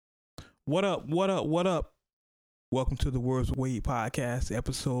What up? What up? What up? Welcome to the Words Wade podcast,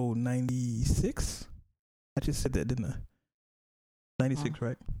 episode 96. I just said that, didn't I? 96,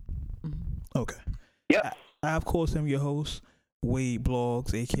 right? Okay. Yep. I of course, am your host, Wade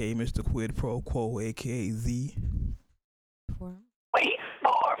Blogs, aka Mr. Quid Pro Quo, aka The. Wait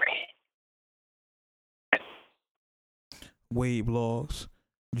for it. Wade Blogs.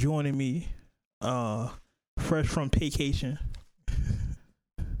 Joining me, fresh from vacation.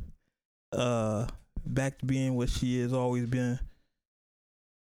 Back to being what she has always been.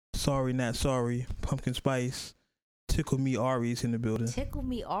 Sorry, not sorry. Pumpkin Spice. Tickle Me Ari's in the building. Tickle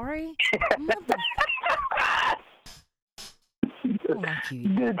Me Ari? Thank you.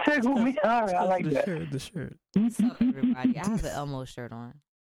 Good tickle me. All right, I like that. The shirt. What's up, everybody? I have an Elmo shirt on.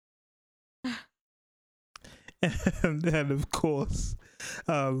 And then, of course,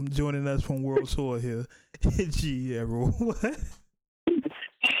 joining us from World Tour here, G. Arrow. What?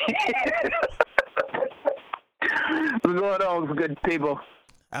 What's going on, good people?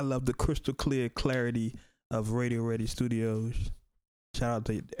 I love the crystal clear clarity of Radio Ready Studios. Shout out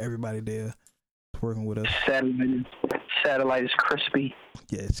to everybody there working with us. Satellite is crispy.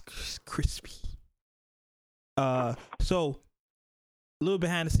 Yeah, it's crispy. So a little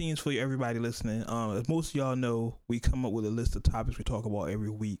behind the scenes for everybody listening. As most of y'all know, we come up with a list of topics we talk about every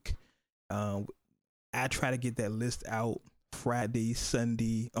week. I try to get that list out Friday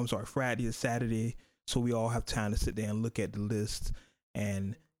and Saturday, so we all have time to sit there and look at the list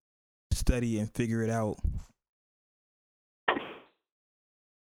and study and figure it out.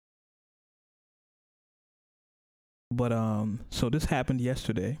 But so this happened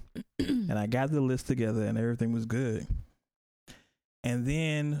yesterday, and I got the list together, and everything was good. And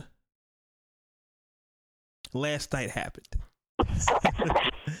then last night happened.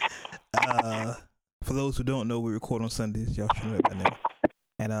 For those who don't know, we record on Sundays. Y'all should know that by now.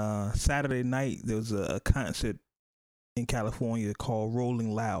 And Saturday night, there was a concert in California called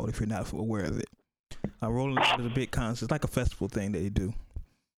Rolling Loud, if you're not aware of it. Rolling Loud is a big concert. It's like a festival thing that they do,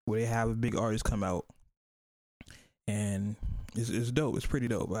 where they have a big artist come out. And it's dope. It's pretty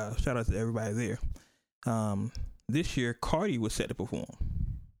dope. Shout out to everybody there. This year, Cardi was set to perform.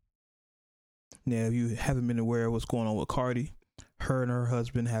 Now, if you haven't been aware of what's going on with Cardi, her and her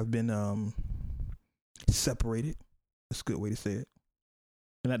husband have been separated. That's a good way to say it.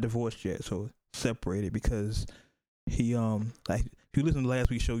 They're not divorced yet, so separated because he like if you listen to last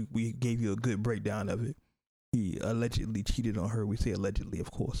week's show, we gave you a good breakdown of it. He allegedly cheated on her. We say allegedly,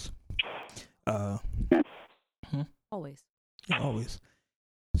 of course. Always. Yeah, always.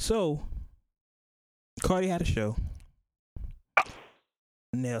 So Cardi had a show.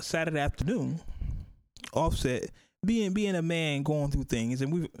 Now Saturday afternoon, Offset, being a man going through things,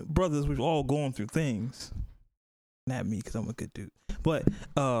 and we've all gone through things. Not me, because I'm a good dude. But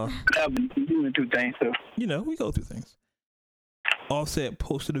You went through things too. you know, we go through things. Offset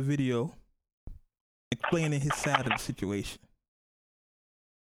posted a video explaining his side of the situation.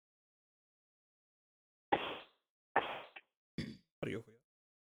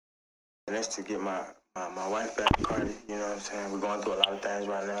 And that's to get my wife back, Cardi. You know what I'm saying? We're going through a lot of things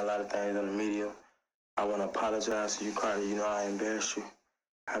right now, a lot of things on the media. I want to apologize to you, Cardi. You know I embarrassed you.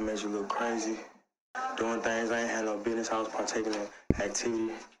 I made you look crazy. Doing things I ain't had no business. I was partaking in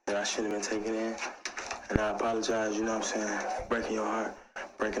activity that I shouldn't have been taking in. And I apologize, you know what I'm saying? Breaking your heart,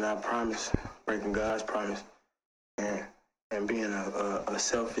 breaking our promise, breaking God's promise, and being a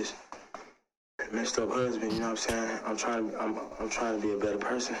selfish, messed up husband, you know what I'm saying? I'm trying to be a better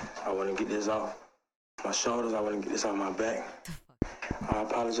person. I want to get this off my shoulders. I want to get this off my back. I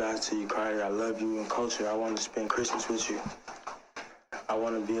apologize to you, Cardi. I love you and culture. I want to spend Christmas with you. I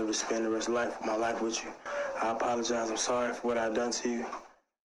want to be able to spend the rest of my life with you. I apologize. I'm sorry for what I've done to you.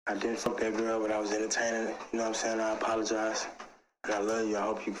 I didn't fuck that girl, but I was entertaining it. You know what I'm saying? I apologize. And I love you. I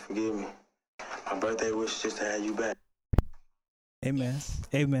hope you forgive me. My birthday wish is just to have you back. Amen.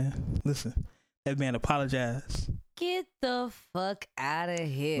 Listen, that man apologized. Get the fuck out of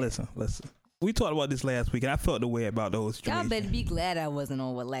here. Listen. We talked about this last week, and I felt the way about those situations. Y'all better be glad I wasn't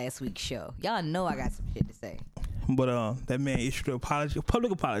on last week's show. Y'all know I got some shit to say. But that man issued an apology, a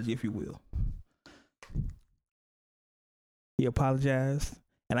public apology, if you will. He apologized,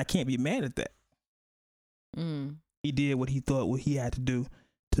 and I can't be mad at that. He did what he thought what he had to do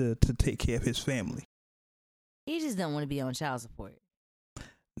to take care of his family. He just don't want to be on child support.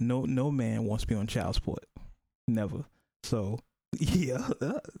 No man wants to be on child support. Never. So, yeah,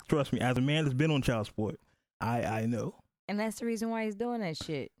 trust me, as a man that's been on child support, I know. And that's the reason why he's doing that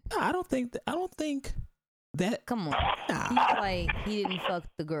shit. I don't think that. Come on. Nah. He's like, he didn't fuck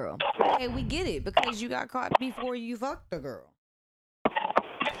the girl. Okay, we get it, because you got caught before you fucked the girl.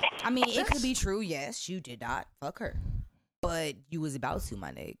 I mean, it could be true. Yes, you did not fuck her, but you was about to,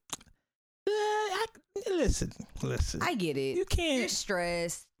 my nigga. Listen. I get it. You can't. You're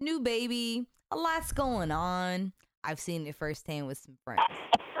stressed. New baby. A lot's going on. I've seen it firsthand with some friends.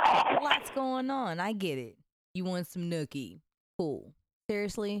 A lot's going on. I get it. You want some nookie. Cool.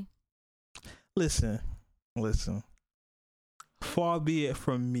 Seriously? Listen. Far be it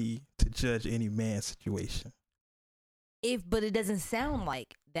from me to judge any man's situation. But it doesn't sound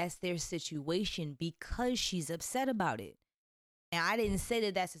like that's their situation because she's upset about it. And I didn't say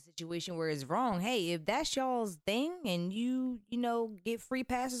that that's a situation where it's wrong. Hey, if that's y'all's thing and you get free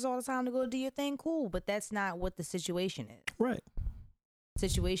passes all the time to go do your thing, cool. But that's not what the situation is. Right.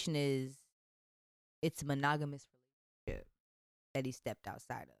 Situation is, it's a monogamous relationship that he stepped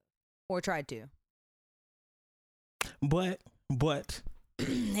outside of or tried to. But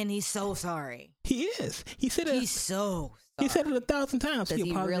and he's so sorry. he is. He said it. He's so sorry. He said it 1,000 times. Because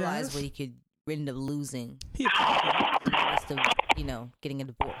he apologized. realized what he could end up losing He apologized. in the midst of, getting a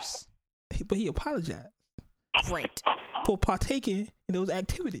divorce. But he apologized Great. for partaking in those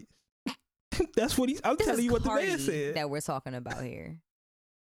activities. That's what I'm This telling is you what the man Cardi said. that we're talking about here.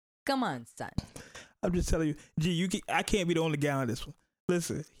 Come on, son. I'm just telling you, G, I can't be the only guy on this one.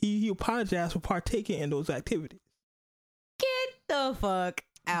 Listen, he apologized for partaking in those activities. Get the fuck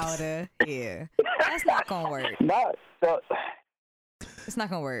out of here. That's not gonna work. It's not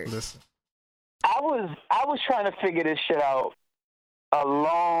gonna work. Listen. I was trying to figure this shit out a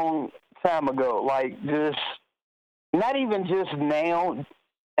long time ago. Like, just not even just now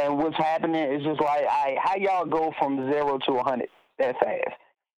and what's happening. It's just like, how y'all go from 0 to 100 that fast?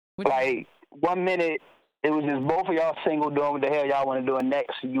 Like, 1 minute it was just both of y'all single doing what the hell y'all want to do, and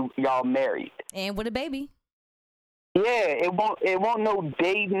next y'all married. And with a baby. Yeah, it won't no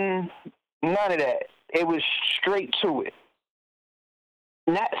dating, none of that. It was straight to it.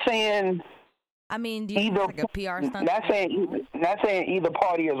 Not saying. I mean, do you think it's like a PR stunt? Not saying either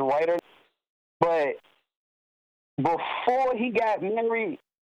party is right or, but before he got married,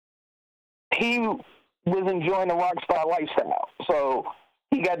 he was enjoying the rock star lifestyle. So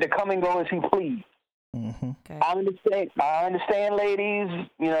he got to come and go as he pleased. Mm-hmm. Okay. I understand, ladies.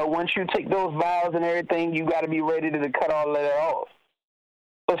 Once you take those vows and everything, you got to be ready to cut all of that off.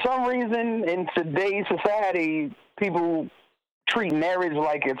 For some reason, in today's society, people treat marriage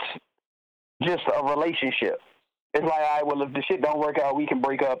like it's just a relationship. It's like, all right, well, if the shit don't work out, we can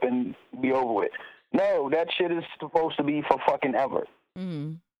break up and be over with. No, that shit is supposed to be for fucking ever.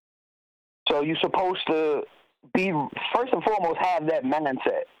 Mm-hmm. So you're supposed to be, first and foremost, have that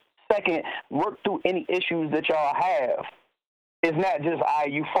mindset. Second, work through any issues that y'all have. It's not just,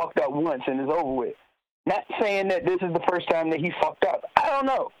 you fucked up once and it's over with. Not saying that this is the first time that he fucked up. I don't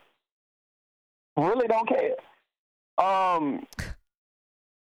know. Really don't care.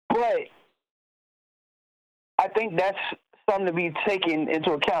 But I think that's something to be taken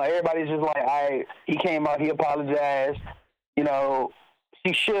into account. Everybody's just like, he came out, he apologized.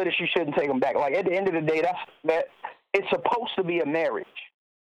 She should or she shouldn't take him back. Like, at the end of the day, that it's supposed to be a marriage.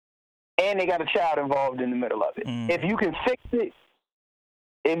 And they got a child involved in the middle of it. Mm. If you can fix it,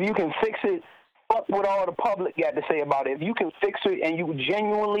 fuck what all the public got to say about it. If you can fix it and you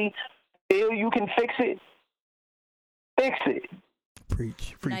genuinely feel you can fix it, fix it.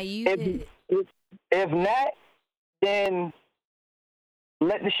 Preach. Now you If not, then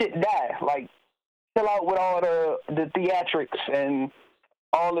let the shit die. Like, chill out with all the theatrics and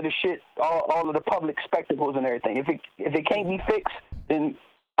all of the shit, all of the public spectacles and everything. If it can't be fixed, then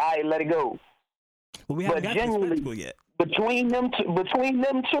I let it go. Well, we haven't got the spectacle yet. Between them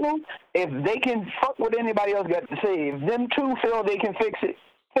two, if they can fuck what anybody else got to say, if them two feel they can fix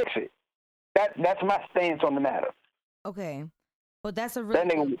it. That's my stance on the matter. Okay. But that's a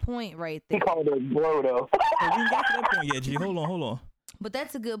really good point right there. He called her bro, though. We ain't got to that point yet, G. Hold on. But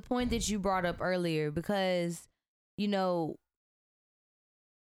that's a good point that you brought up earlier because,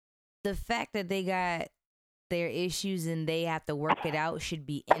 the fact that they got their issues and they have to work it out should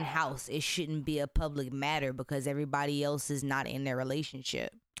be in-house. It shouldn't be a public matter because everybody else is not in their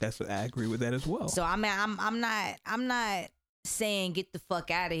relationship. I agree with that as well. So I mean, I'm not saying get the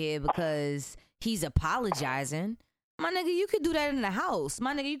fuck out of here because he's apologizing. My nigga, you could do that in the house.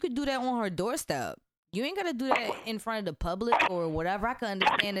 My nigga, you could do that on her doorstep. You ain't gotta do that in front of the public or whatever. I can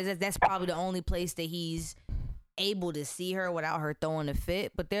understand that's probably the only place that he's able to see her without her throwing a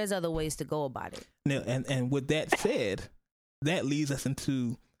fit, but there's other ways to go about it. Now, and with that said, that leads us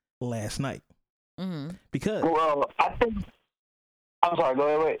into last night. Mm-hmm. Because I'm sorry, go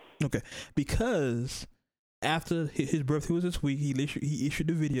ahead, wait. Okay, because after his birthday was this week, he issued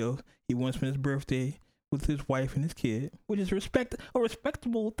the video. He wants for his birthday with his wife and his kid, which is a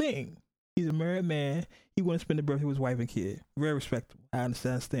respectable thing. He's a married man. He want to spend the birthday with his wife and kid. Very respectable. I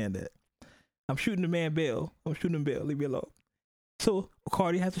understand that. I'm shooting the man bail. Leave me alone. So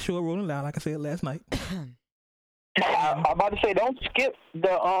Cardi has to show a Rolling Loud, like I said last night. I'm about to say, don't skip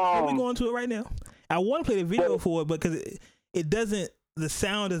the We're going to it right now. I want to play the video for it, but because it doesn't, the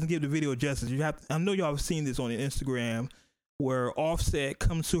sound doesn't give the video justice. You have. I know y'all have seen this on Instagram, where Offset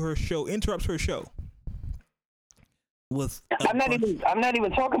comes to her show, interrupts her show. I'm not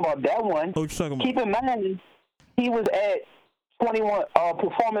even talking about that one. What you talking about? Keep in mind, he was at 21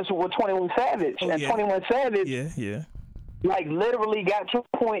 performance with 21 Savage, and 21 Savage, like literally got to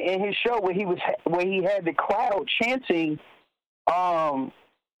a point in his show where he had the crowd chanting,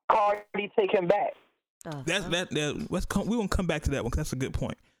 "Cardi, take him back." We won't come back to that one because that's a good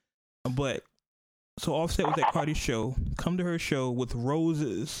point. But so Offset was at Cardi's show. Come to her show with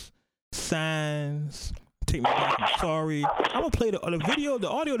roses, signs. Take me back. I'm sorry. I'm gonna play the video. The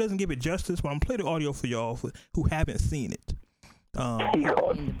audio doesn't give it justice, but I'm gonna play the audio for y'all who haven't seen it.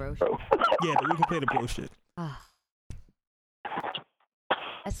 The bro shit. Yeah, we can play the bro shit.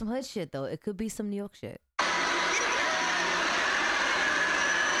 That's some hood shit though. It could be some New York shit.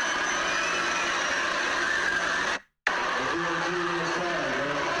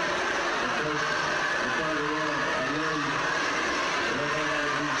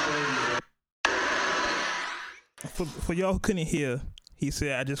 For y'all who couldn't hear, he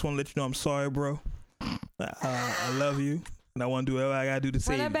said, "I just want to let you know I'm sorry, bro. I love you, and I want to do whatever I gotta do to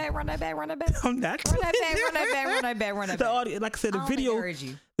save you." Run that back. I'm not. Run that back. The audio, like I said,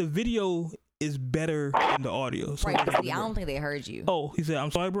 the video is better than the audio. So right? I don't think they heard you. Oh, he said, "I'm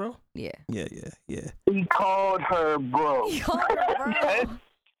sorry, bro." Yeah. He called her bro.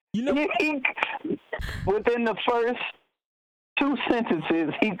 You know, within the first 2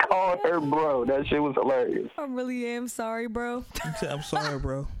 sentences, he called her bro. That shit was hilarious. I really am sorry, bro. He said, "I'm sorry,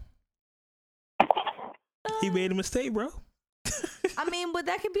 bro." He made a mistake, bro. I mean, but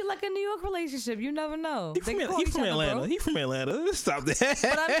that could be like a New York relationship. You never know. He from Atlanta. He from Atlanta. Stop that.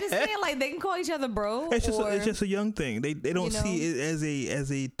 But I'm just saying, like, they can call each other bro. It's just a young thing. They don't see it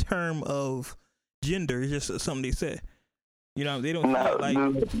as a term of gender. It's just something they say. You know, they don't see it like.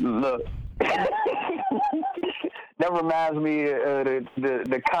 Look. That reminds me of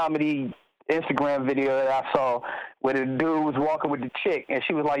the comedy Instagram video that I saw where the dude was walking with the chick and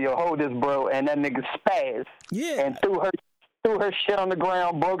she was like, "Yo, hold this, bro," and that nigga spazzed. Yeah. And threw her shit on the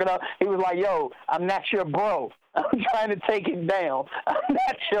ground, broke it up. He was like, "Yo, I'm not your bro. I'm trying to take it down. I'm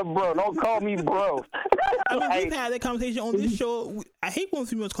not your bro. Don't call me bro." I mean, we've had that conversation on this show. I hate when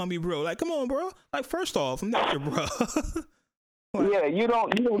females call me bro. Like, come on, bro. Like, first off, I'm not your bro. Yeah, you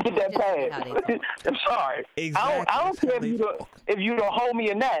don't get that pass. I'm sorry. Exactly. I don't care if you don't hold me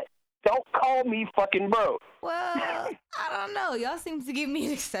in that. Don't call me fucking bro. Well, I don't know. Y'all seem to give me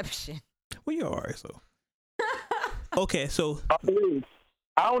an exception. Well, you're alright, so. Okay, so.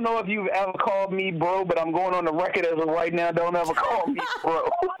 I don't know if you've ever called me bro, but I'm going on the record as of right now. Don't ever call me bro.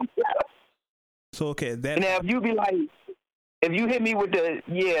 So, okay, that. Now, if you be like, if you hit me with the,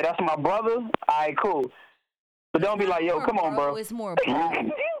 yeah, that's my brother, all right, cool. But don't be like, yo, come on, bro. It's more bro.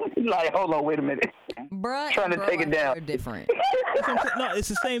 Like, hold on, wait a minute. Bruh, trying to take it down. Are different. No, it's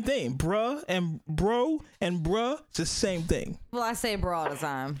the same thing. Bruh and bro and bruh, it's the same thing. Well, I say bro all the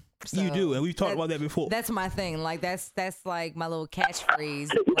time. So you do, and we've talked about that before. That's my thing. Like that's like my little catchphrase.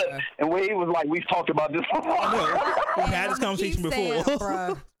 And Wade was like, we've talked about this before. We've had this conversation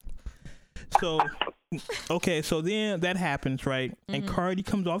before. So, okay, so then that happens, right? And Cardi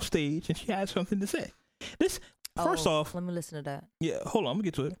comes off stage and she has something to say. First off, let me listen to that. Yeah, hold on, I'm gonna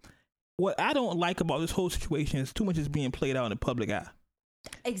get to it. What I don't like about this whole situation is too much is being played out in the public eye.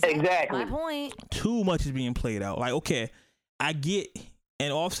 Exactly. My point. Too much is being played out. Like, okay, I get,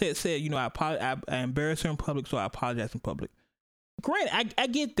 and Offset said, you know, I embarrassed her in public, so I apologize in public. Granted, I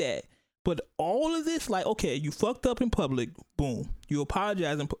get that. But all of this, like, okay, you fucked up in public, boom. You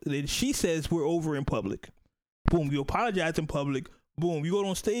apologize, then she says we're over in public. Boom, you apologize in public, boom. You go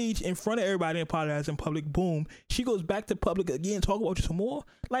on stage in front of everybody and apologize in public, boom. She goes back to public again, talk about you some more.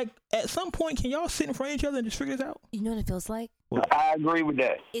 Like, at some point, can y'all sit in front of each other and just figure this out? You know what it feels like? I agree with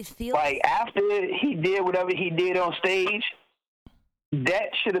that. It feels like after he did whatever he did on stage, that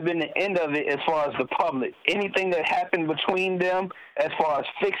should have been the end of it as far as the public. Anything that happened between them, as far as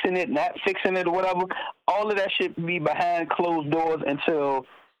fixing it, not fixing it, or whatever, all of that should be behind closed doors until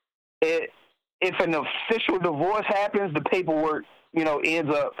if an official divorce happens, the paperwork, you know, ends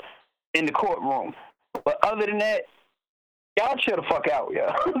up in the courtroom. But other than that, y'all chill the fuck out,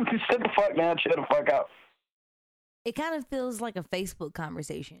 yeah. Sit the fuck down, chill the fuck out. It kind of feels like a Facebook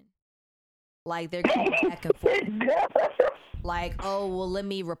conversation. Like they're going back and forth. Like, oh, well, let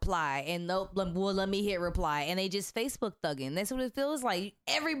me reply. And nope, well, let me hit reply. And they just Facebook thugging. That's what it feels like.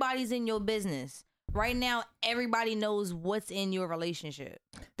 Everybody's in your business. Right now, everybody knows what's in your relationship.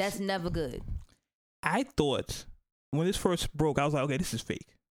 That's never good. I thought when this first broke, I was like, okay, this is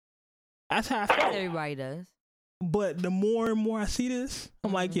fake. That's how I felt. Everybody does. But the more and more I see this,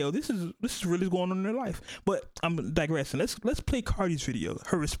 I'm like, yo, this is really going on in their life. But I'm digressing. Let's play Cardi's video,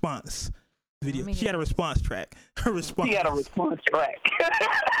 her response video. She had a response track. Her response. She had a response track.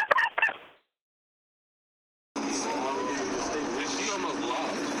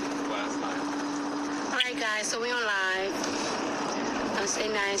 Alright guys, so we on live. Don't say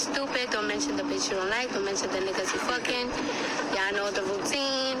nothing stupid. Don't mention the bitch you don't like. Don't mention the niggas you fucking. Y'all know the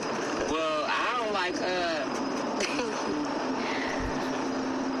routine. Well, I don't like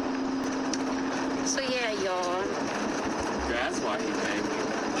So yeah, y'all. That's why he paid me.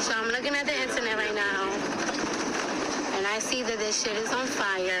 So I'm looking at the internet right now, and I see that this shit is on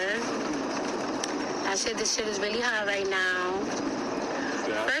fire. This shit is really hot right now.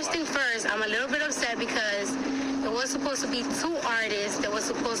 First thing first, I'm a little bit upset because it was supposed to be 2 artists that was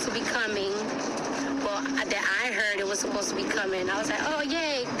supposed to be coming. Well, that I heard it was supposed to be coming. I was like, oh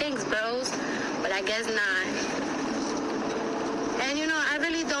yay, thanks bros. But I guess not. And you know, I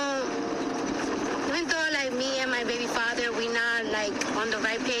really don't, even though like me and my baby father, we not like on the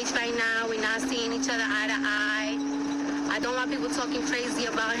right page right now. We're not seeing each other eye to eye. I don't want people talking crazy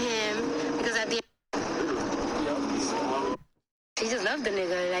about him because at the end, she just loved the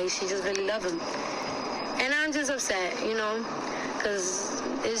nigga. Like she just really loved him. And I'm just upset, you know, because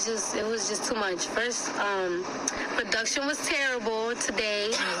it was just too much. First, production was terrible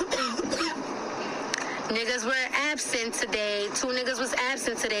today. Niggas were absent today. 2 niggas was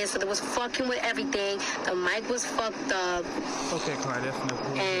absent today, so they was fucking with everything. The mic was fucked up. Okay, Clyde, that's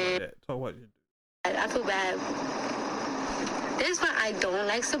enough. And So what? I feel bad. This is why I don't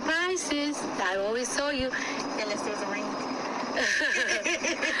like surprises. I always told you, unless there's a ring.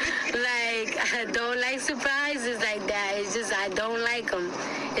 Like, I don't like surprises like that. It's just, I don't like them.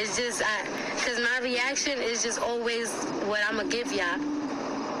 It's just, because my reaction is just always what I'm going to give y'all.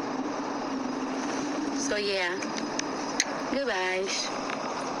 So, yeah. Goodbye.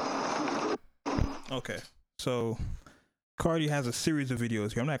 Okay, so Cardi has a series of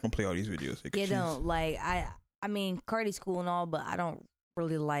videos here. I'm not gonna play all these videos. Yeah, don't like I mean, Cardi's cool and all, but I don't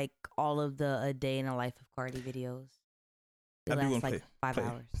really like all of the A Day in the Life of Cardi videos. They last like 5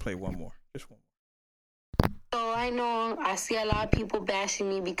 hours. Play one more, just one more. So I know I see a lot of people bashing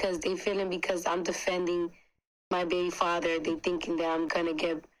me because they feeling because I'm defending my baby father. They thinking that I'm gonna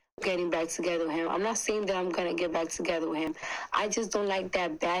getting back together with him. I'm not saying that I'm gonna get back together with him. I just don't like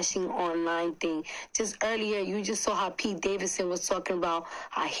that bashing online thing. Just earlier, you just saw how Pete Davidson was talking about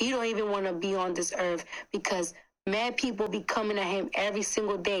how he don't even want to be on this earth because mad people be coming at him every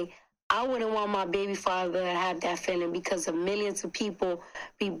single day. I wouldn't want my baby father to have that feeling because of millions of people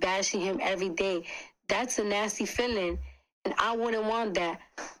be bashing him every day. That's a nasty feeling, and I wouldn't want that.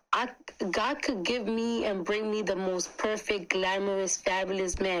 God could give me and bring me the most perfect, glamorous,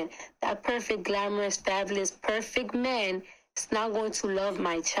 fabulous man. That perfect, glamorous, fabulous, perfect man is not going to love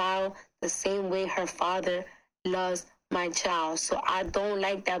my child the same way her father loves my child. So I don't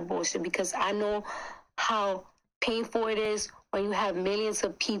like that bullshit because I know how painful it is when you have millions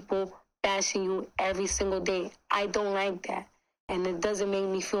of people bashing you every single day. I don't like that. And it doesn't make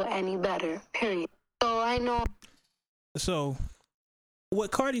me feel any better, period. So I know. So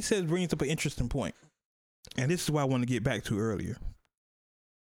what Cardi says brings up an interesting point. And this is what I want to get back to earlier.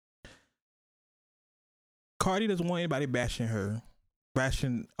 Cardi doesn't want anybody bashing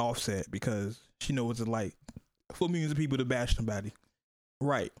Offset because she knows it's like for millions of people to bash somebody.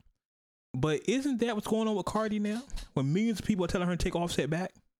 Right. But isn't that what's going on with Cardi now? When millions of people are telling her to take Offset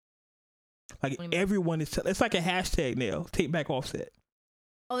back? Like everyone is, it's like a hashtag now, take back Offset.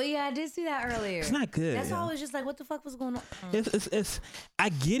 Oh yeah, I did see that earlier. It's not good. That's why I was just like, what the fuck was going on? It's I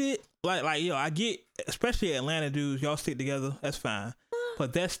get it. Like yo, I get, especially Atlanta dudes, y'all stick together, that's fine.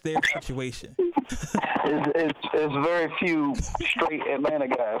 But that's their situation. It's very few straight Atlanta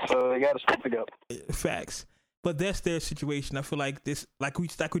guys, so they gotta stick together. Facts. But that's their situation. I feel like this, like we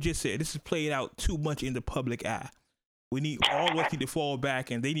just said, this is played out too much in the public eye. All of us need to fall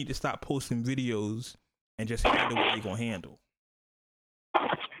back, and they need to stop posting videos and just handle what they're gonna handle.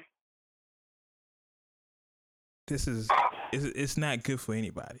 It's not good for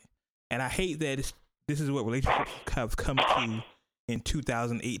anybody, and I hate that this is what relationships have come to in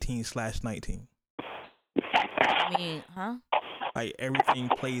 2018/19. I mean, huh? Like everything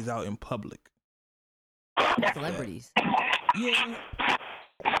plays out in public. Celebrities. Yeah.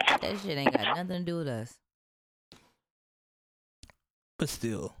 That shit ain't got nothing to do with us. But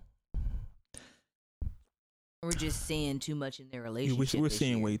still, We're just seeing too much in their relationship. we're this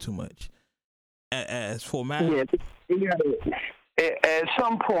seeing year. way too much. As for my Yeah, you gotta, at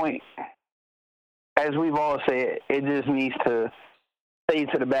some point, as we've all said, it just needs to stay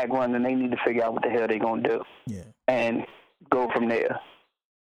to the background, and they need to figure out what the hell they're gonna do yeah, and go from there.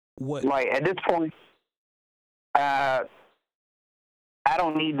 what Like at this point, I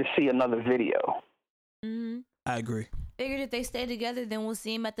don't need to see another video. Mm-hmm. I agree. Figured if they stay together, then we'll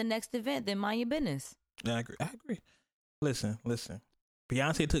see him at the next event. Then mind your business. I agree. Listen.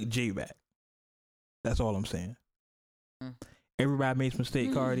 Beyonce took Jay back. That's all I'm saying. Mm. Everybody made some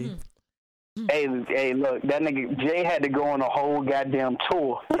mistake, Cardi. Hey, look, that nigga Jay had to go on a whole goddamn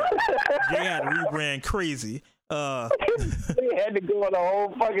tour. Jay had to rebrand crazy. He had to go on a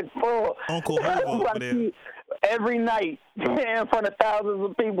whole fucking tour. Uncle Hobo over there. Every night, in front of thousands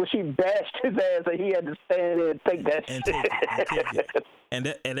of people, she bashed his ass, and he had to stand there and take that And shit. take it.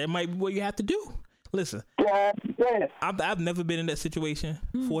 And that might be what you have to do. Listen, Yeah. I've never been in that situation.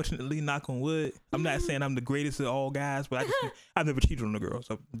 Fortunately, knock on wood. I'm not saying I'm the greatest of all guys, but I've never cheated on a girl,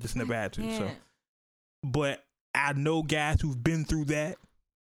 so I just never had to. Yeah. So, but I know guys who've been through that,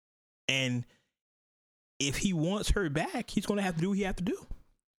 and if he wants her back, he's gonna have to do what he have to do.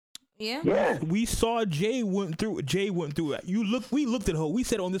 Yeah. Yeah. We saw Jay went through it. We looked at Ho. We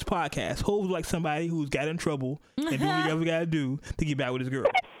said on this podcast, Ho was like somebody who's got in trouble and doing what he ever got to do to get back with his girl.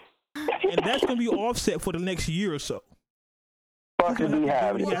 And that's gonna be Offset for the next year or so. Fuck is he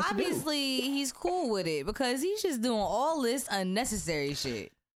having? Well, has to do. obviously he's cool with it because he's just doing all this unnecessary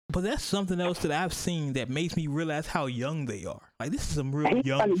shit. But that's something else that I've seen that makes me realize how young they are. Like this is some real He's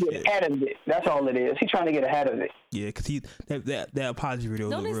young trying to shit. get ahead of it. That's all it is. He's trying to get ahead of it. Yeah, because that apology video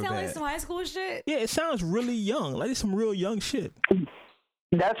Don't looked it real sound bad. like some high school shit? Yeah, it sounds really young. Like it's some real young shit.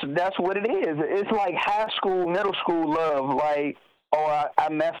 That's what it is. It's like high school, middle school love. Like, oh, I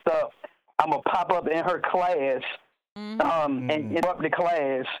messed up. I'm gonna pop up in her class, and interrupt the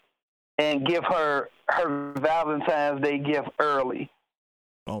class, and give her Valentine's Day gift early.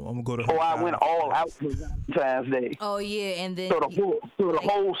 Oh, I'm gonna go to her. So I went all out for Valentine's Day. Oh yeah, and then So the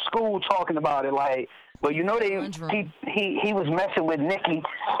whole school talking about it, like, well, you know, he was messing with Nikki,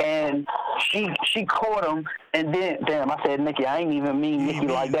 and she caught him, and then damn, I said Nikki, I ain't even mean Nikki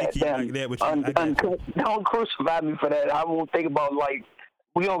like that. Nikki Damn, like that, but I got you. don't crucify me for that. I won't think about like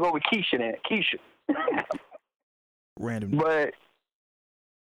we gonna go with Keisha then, Keisha. Random. But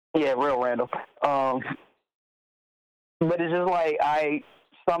yeah, real random. But it's just like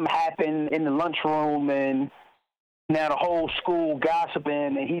something happened in the lunchroom, and now the whole school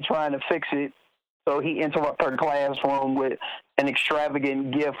gossiping, and he trying to fix it. So he interrupts her classroom with an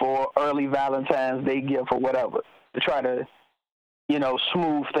extravagant gift or early Valentine's Day gift or whatever to try to,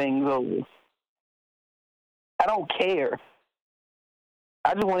 smooth things over. I don't care.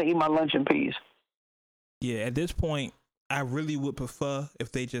 I just want to eat my lunch in peace. Yeah, at this point, I really would prefer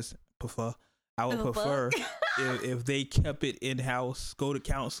if they just prefer. I would prefer if they kept it in house, go to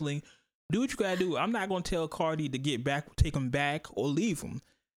counseling, do what you gotta do. I'm not gonna tell Cardi to get back, take him back, or leave him.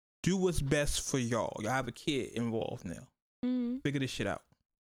 Do what's best for y'all. Y'all have a kid involved now. Figure this shit out.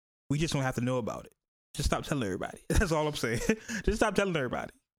 We just don't have to know about it. Just stop telling everybody. That's all I'm saying. Just stop telling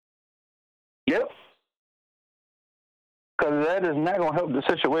everybody. Yep. Because that is not going to help the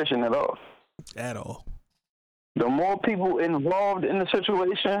situation at all. At all. The more people involved in the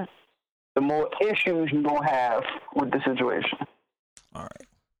situation, the more issues you're going to have with the situation. All right.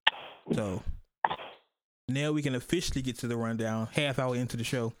 So now we can officially get to the rundown. Half hour into the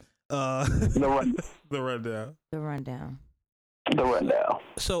show. The rundown. The rundown. the rundown. The rundown.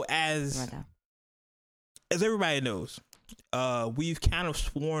 So as everybody knows, we've kind of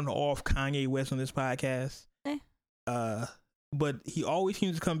sworn off Kanye West on this podcast. But he always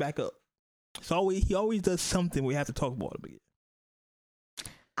seems to come back up. He always does something we have to talk about again.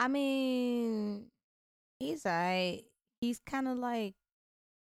 I mean, he's alright. He's kind of like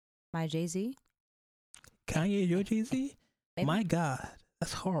my Jay-Z. Kanye, your Jay-Z? Maybe. My God,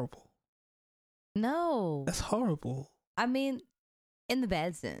 that's horrible. No. That's horrible. I mean, in the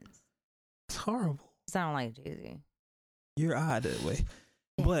bad sense. It's horrible. Sound like Jay-Z. You're odd that way.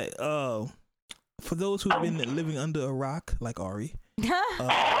 Yeah. But for those who've been living under a rock like Ari,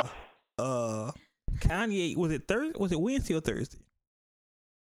 Kanye, was it Wednesday or Thursday?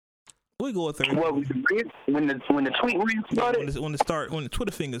 We go with Thursday. What was when the tweet read started? When the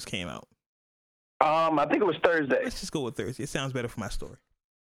Twitter fingers came out. I think it was Thursday. Let's just go with Thursday. It sounds better for my story.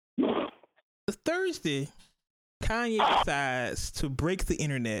 The Thursday, Kanye decides to break the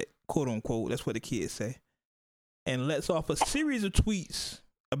internet, quote unquote. That's what the kids say, and lets off a series of tweets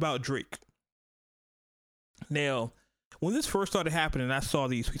about Drake. Now, when this first started happening, I saw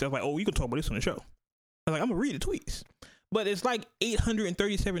these tweets. I was like, "Oh, you can talk about this on the show." I was like, "I'm gonna read the tweets," but it's like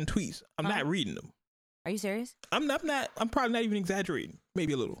 837 tweets. I'm not reading them. Are you serious? I'm not. I'm probably not even exaggerating.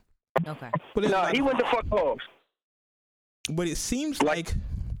 Maybe a little. Okay. But No, he went the fuck off. But it seems like,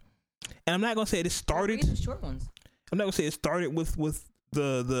 and I'm not gonna say it started. Read the short ones. I'm not gonna say it started with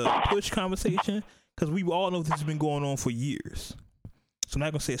the push conversation, because we all know this has been going on for years. So I'm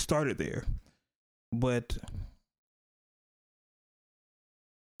not gonna say it started there, but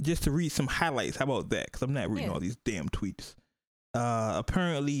just to read some highlights. How about that? Because I'm not reading all these damn tweets.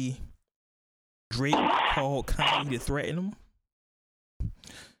 Apparently, Drake called Kanye to threaten him.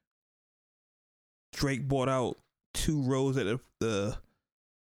 Drake bought out 2 rows at the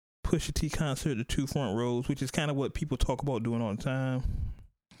Pusha T concert, the 2 front rows, which is kind of what people talk about doing all the time.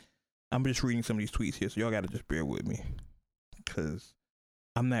 I'm just reading some of these tweets here, so y'all got to just bear with me, because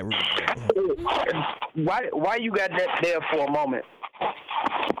I'm not reading. Why you got that there for a moment?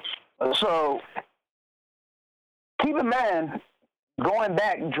 So, keep in mind, going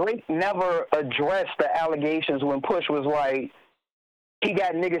back, Drake never addressed the allegations when Push was like, he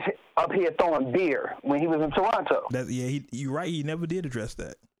got niggas up here throwing beer when he was in Toronto. You're right. He never did address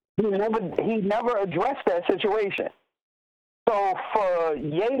that. He never addressed that situation. So for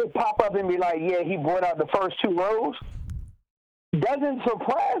Ye to pop up and be like, yeah, he brought out the first 2 rows, doesn't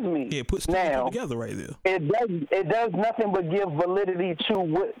surprise me. Yeah, put stuff together right there. It does nothing but give validity to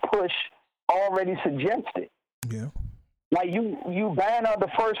what Push already suggested. Yeah. Like you banned out the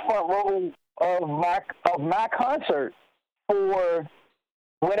first front row of my concert for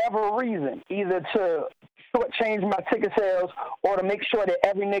whatever reason, either to shortchange my ticket sales or to make sure that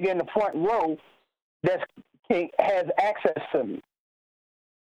every nigga in the front row has access to me.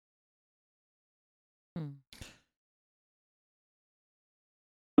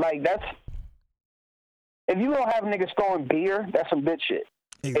 Like, that's, if you don't have niggas throwing beer, that's some bitch shit.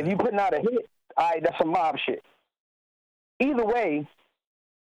 Exactly. If you putting out a hit, alright, that's some mob shit. Either way,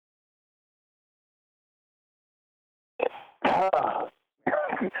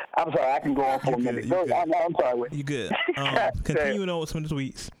 I'm sorry, I can go on for a minute. I'm sorry. You good. Continuing on with some of the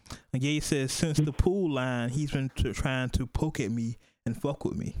tweets. Ye says, since the pool line, he's been trying to poke at me and fuck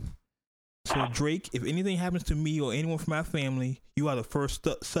with me. So Drake, if anything happens to me or anyone from my family, you are the first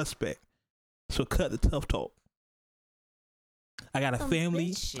suspect. So cut the tough talk. I got a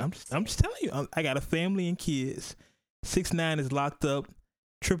family. I'm just telling you. I got a family and kids. 6ix9ine is locked up.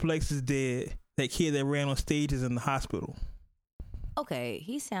 Triple X is dead. That kid that ran on stage is in the hospital. Okay,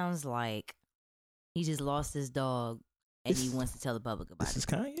 he sounds like he just lost his dog and he wants to tell the public about it.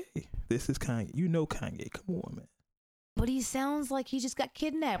 This is Kanye. You know Kanye. Come on, man. But he sounds like he just got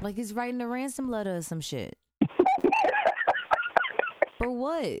kidnapped, like he's writing a ransom letter or some shit. For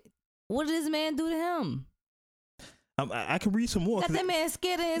what? What did this man do to him? I can read some more. Got that man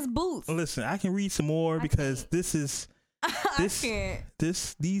scared in his boots. Listen, I can read some more because this is these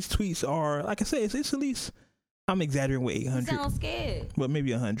tweets are, like I said, it's at least, I'm exaggerating with 800. You sound scared. But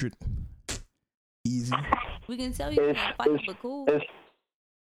maybe 100. Easy. We can tell you can't fight, but cool.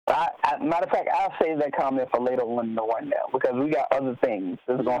 Matter of fact, I'll save that comment for later on in the rundown because we got other things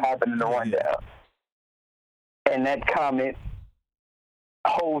that's going to happen in the rundown. And that comment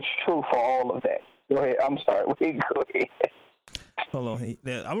holds true for all of that. Go ahead. I'm sorry. Go ahead. Hold on. I'm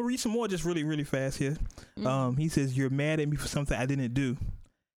going to read some more just really, really fast here. He says, you're mad at me for something I didn't do.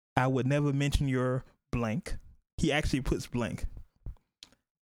 I would never mention your blank. He actually puts blank.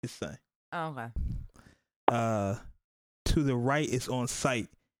 His son. Oh, okay. To the right is on site.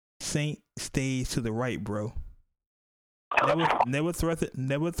 Saint stays to the right, bro. Never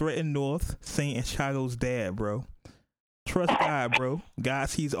threaten North, Saint, and Chicago's dad, bro. Trust God, bro. God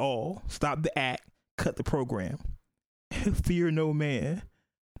sees all. Stop the act. Cut the program. Fear no man.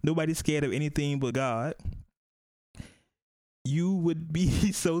 Nobody's scared of anything but God. You would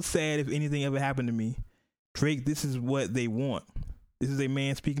be so sad if anything ever happened to me. Drake, this is what they want. This is a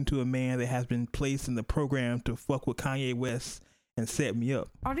man speaking to a man that has been placed in the program to fuck with Kanye West and set me up.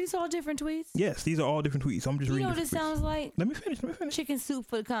 Are these all different tweets? Yes, these are all different tweets. I'm just reading. You know what this sounds like? Let me finish. Chicken soup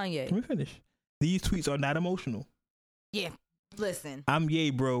for Kanye. Let me finish. These tweets are not emotional. Yeah, listen. I'm Ye,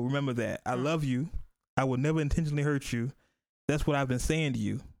 bro. Remember that. I love you. I will never intentionally hurt you. That's what I've been saying to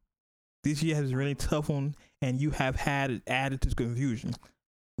you. This year has been really tough on, and you have had it added to confusion.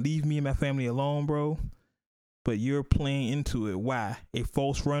 Leave me and my family alone, bro. But you're playing into it. Why? A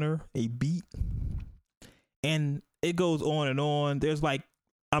false runner, a beat, and it goes on and on. There's like,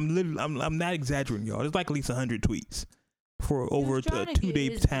 I'm not exaggerating, y'all. There's like at least 100 tweets for over a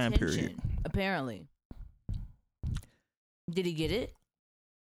 2-day time period. Apparently, did he get it?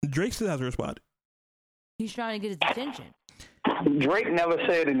 Drake still hasn't responded. He's trying to get his attention. Drake never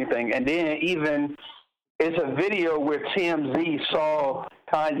said anything, and then even it's a video where TMZ saw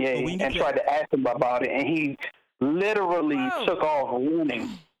Kanye and tried to ask him about it, and he literally took off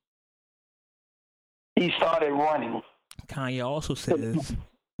running. He started running. Kanye also says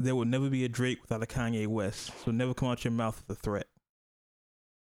there will never be a Drake without a Kanye West, so never come out your mouth with a threat.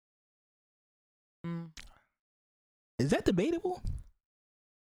 Is that debatable?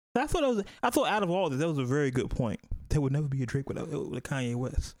 I thought out of all that was a very good point. There would never be a Drake without a Kanye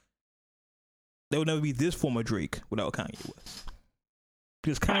West. There would never be this form of Drake without Kanye West.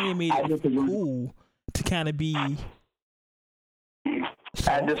 Because Kanye made it cool to kind of be.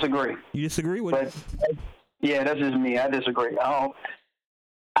 I disagree. You disagree with it? Yeah, that's just me. I disagree. I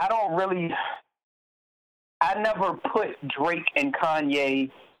never put Drake and Kanye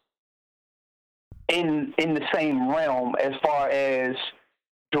in the same realm as far as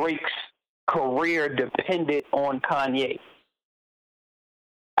Drake's career depended on Kanye.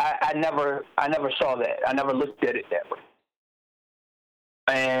 I never saw that. I never looked at it that way.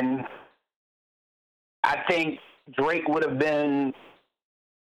 And I think Drake would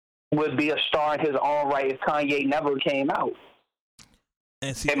be a star in his own right if Kanye never came out.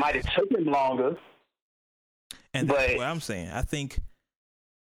 And see, it might have taken longer. And that's what I'm saying. I think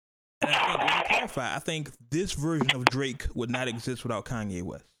I think this version of Drake would not exist without Kanye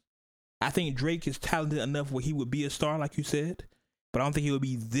West. I think Drake is talented enough where he would be a star, like you said, but I don't think he would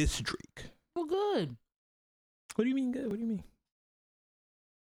be this Drake. Well, good. What do you mean good? What do you mean?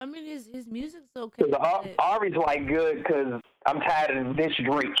 I mean, his music's okay. Ari's like good because I'm tired of this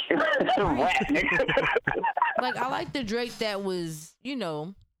Drake. Rap, nigga. Like, I like the Drake that was,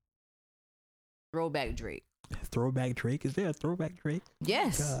 throwback Drake. Throwback Drake? Is there a throwback Drake?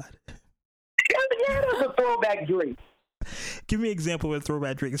 Yes. God. Yeah, there's a throwback Drake. Give me an example of a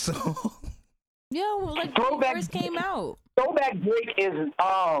throwback Drake song. Yeah, well, like throwback first came out. Throwback Drake is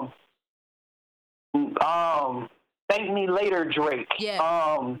Thank Me Later Drake.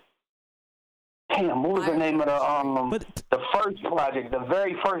 Yeah. Damn, what was the name of the first project, the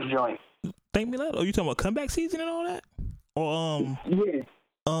very first joint? Thank Me Later. Oh, you talking about Comeback Season and all that? Or yeah.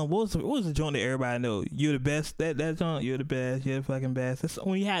 What was the joint that everybody know? You're the best. That joint. You're the best. You're the fucking best. That's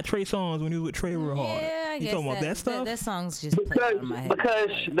when he had Trey Songz when he was with Trey real hard. Yeah, I you guess talking about that stuff? That song's just playing out of my head. Because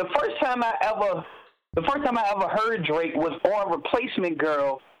the first time I ever heard Drake was on Replacement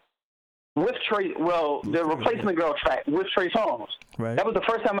Girl with Trey. Well, the Replacement Girl track with Trey Songz. Right. That was the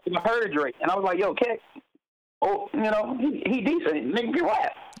first time I ever heard Drake, and I was like, "Yo, kid, he decent. Nigga can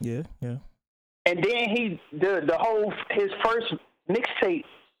rap." Yeah, yeah. And then his first mixtape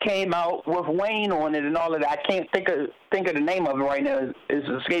came out with Wayne on it and all of that. I can't think of the name of it right now. It's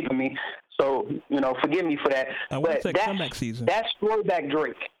escaping me. So, forgive me for that. But that's Comeback Season. That's throwback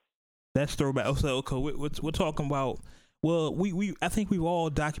Drake. That's throwback. So, okay, we're talking about. Well, I think we've all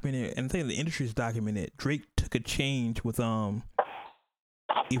documented, and I think the industry's documented. Drake took a change with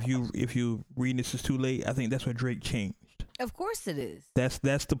If you reading This Is Too Late, I think that's where Drake changed. Of course it is.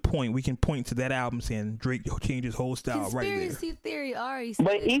 That's the point. We can point to that album saying Drake changed his whole style right there. Conspiracy theory, Ari.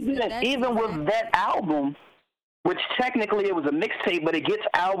 But even with that album, which technically it was a mixtape, but it gets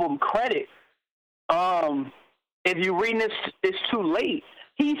album credit. If you read This It's Too Late,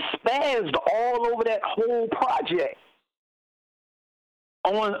 he spazzed all over that whole project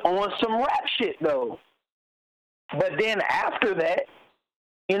on some rap shit though. But then after that,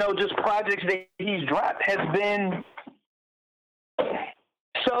 just projects that he's dropped has been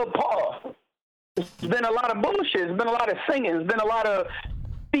subpar. It's been a lot of bullshit. It's been a lot of singing. It's been a lot of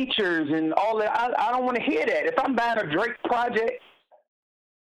features and all that. I don't want to hear that. If I'm buying a Drake project,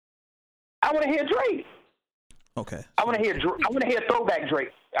 I want to hear Drake. Okay. I want to hear throwback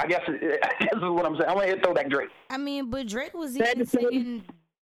Drake. I guess this is what I'm saying. I want to hear throwback Drake. I mean, but Drake was even saying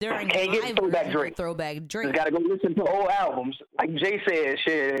during can't get throwback Drake. Throwback Drake. You got to go listen to old albums. Like Jay said,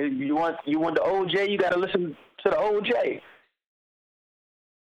 shit. You want the OJ? You got to listen to the OJ.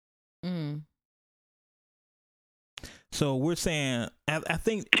 So we're saying, I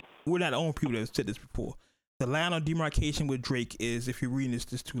think we're not the only people that have said this before. The line of demarcation with Drake is, if you're reading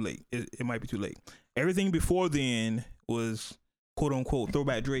this too late. It might be too late. Everything before then was quote unquote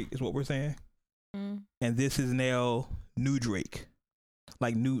throwback Drake, is what we're saying. And this is now new Drake,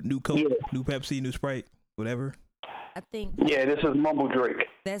 like new Coke, new Pepsi, new Sprite, whatever. I think. Yeah, this is mumble Drake.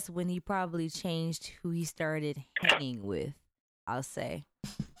 That's when he probably changed who he started hanging with. I'll say.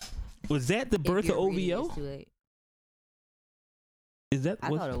 Was that the birth of OVO? Is that? I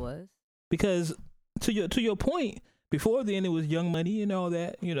thought it was. Because to your point, before then it was Young Money and all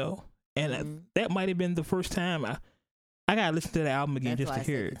that, and that might have been the first time I gotta listen to the album again That's just why to I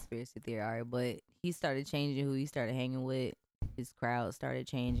said hear it. conspiracy theory. All right, but he started changing who he started hanging with. His crowd started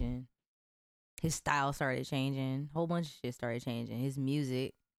changing. His style started changing. A whole bunch of shit started changing. His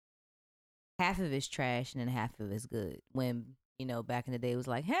music, half of it's trash and then half of it's good. When, back in the day it was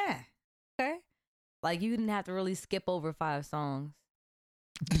like, okay. Like you didn't have to really skip over 5 songs.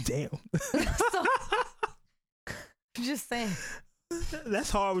 Damn. So, just saying. That's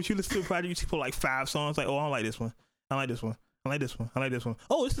hard when you listen to a project. You put like 5 songs. Like, oh, I don't like this one. I like this one. I like this one. I like this one.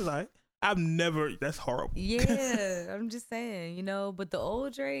 Oh, this is all right. I've never. That's horrible. Yeah, I'm just saying, But the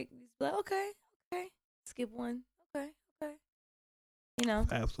old Drake, he's like, okay, skip one. Okay.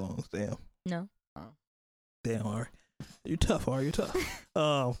 5 songs. Damn. No. Damn, Ari. You're tough, Ari. You're tough.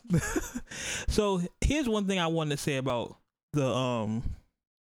 So here's one thing I wanted to say about the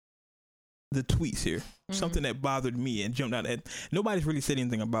tweets here. Mm-hmm. Something that bothered me and jumped out at nobody's really said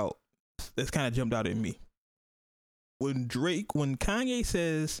anything about. That's kind of jumped out at me. When Kanye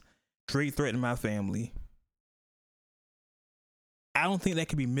says Drake threatened my family, I don't think that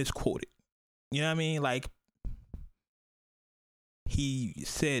could be misquoted. You know what I mean? Like, he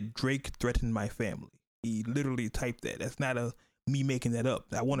said Drake threatened my family. He literally typed that. That's not me making that up.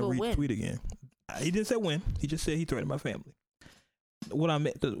 I want to read the tweet again. He didn't say when. He just said he threatened my family. The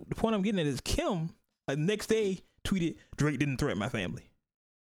point I'm getting at is Kim, the next day, tweeted Drake didn't threaten my family.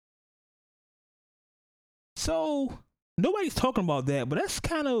 So nobody's talking about that, but that's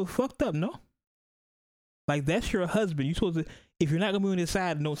kind of fucked up, no? Like, that's your husband. You supposed to, if you're not gonna be on his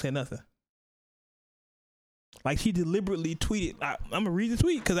side, don't say nothing. Like, she deliberately tweeted. I'm gonna read the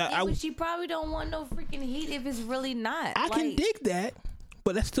tweet because but she probably don't want no freaking heat if it's really not. I can dig that,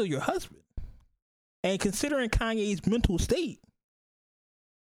 but that's still your husband. And considering Kanye's mental state,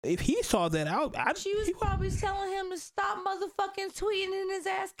 if he saw that out, she was probably telling him to stop motherfucking tweeting, and his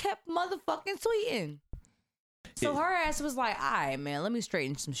ass kept motherfucking tweeting. So her ass was like, all right, man, let me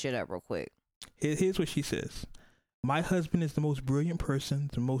straighten some shit up real quick. Here's what she says. My husband is the most brilliant person,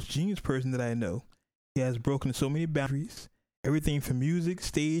 the most genius person that I know. He has broken so many boundaries, everything from music,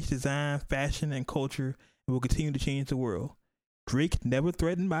 stage, design, fashion, and culture, and will continue to change the world. Drake never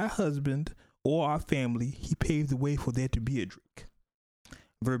threatened my husband or our family. He paved the way for there to be a Drake.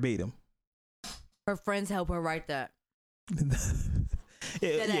 Verbatim. Her friends help her write that.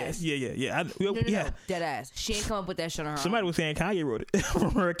 Yeah. No, dead ass. She ain't come up with that shit on her Somebody own. was saying Kanye wrote it.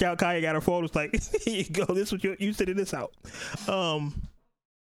 From her account, Kanye got her phone. Was like, here you go. This was you sending this out.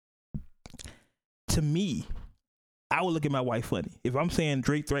 To me, I would look at my wife funny if I'm saying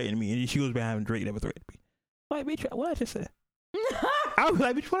Drake threatened me and she was behind Drake never threatened me. Like, bitch, what I just said? I was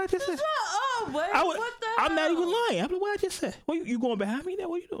like, bitch, what I just said? Shut up, what the hell? I'm not even lying. I'm like, what I just said? What you going behind me now?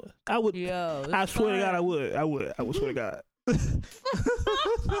 What you doing? I would. Yo, I swear to God, I would. I would swear to God.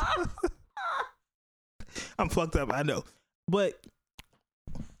 I'm fucked up, I know, but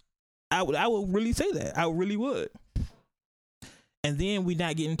I would really say that. I really would. And then we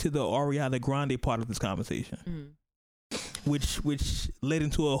not getting to the Ariana Grande part of this conversation, which led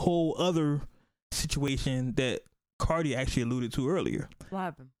into a whole other situation that Cardi actually alluded to earlier. What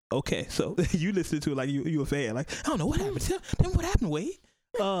happened? Okay, so you listened to it like you a fan. Like, I don't know what happened. Then what happened, Wade?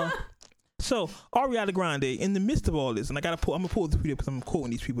 So Ariana Grande, in the midst of all this, and I'm gonna pull the tweet up because I'm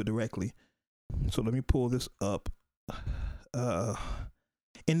quoting these people directly. So let me pull this up.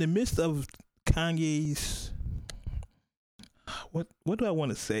 In the midst of Kanye's, what do I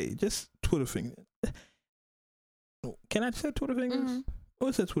want to say? Just Twitter fingers. Can I say Twitter fingers? Mm-hmm.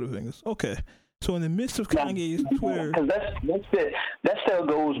 What's that Twitter fingers? Okay. So in the midst of Kanye's Twitter, because that still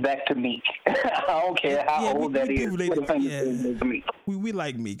goes back to Meek. I don't care how old that is. We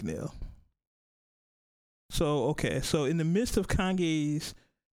like Meek now. So okay, so in the midst of Kanye's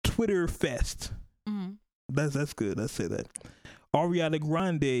Twitter fest, that's good. Let's say that Ariana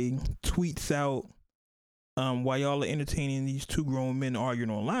Grande tweets out, while y'all are entertaining these two grown men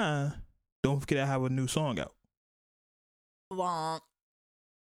arguing online, don't forget I have a new song out. Wonk.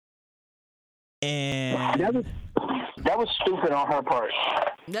 And that was stupid on her part.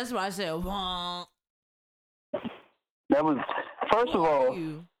 That's why I said wonk. That was, first of all,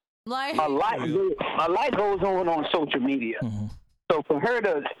 like a lot goes on social media. Mm-hmm. So for her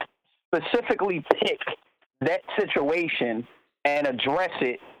to specifically pick that situation and address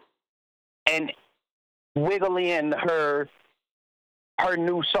it and wiggle in her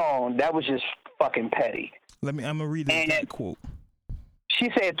new song, that was just fucking petty. I'm gonna read the exact quote. She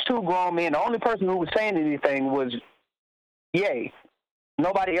said two grown men. The only person who was saying anything was Ye.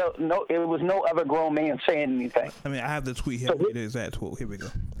 Nobody else. No, it was no other grown man saying anything. I mean, I have the tweet here. The exact quote. Here we go.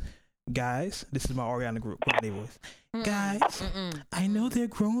 Guys, this is my Ariana Grande voice. Guys, I know there are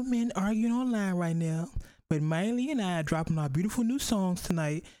grown men arguing online right now, but Miley and I are dropping our beautiful new songs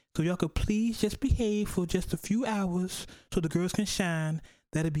tonight, so y'all could please just behave for just a few hours so the girls can shine.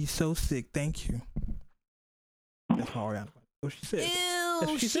 That'd be so sick. Thank you. That's how Ariana. What she said. Ew,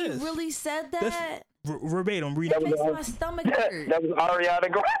 That's what she says. really said that? Verbatim. Read That it. makes my stomach hurt. That was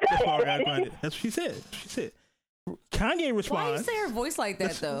Ariana Grande. That's Ariana Grande. That's what she said. She said. Kanye responds. Why you say her voice like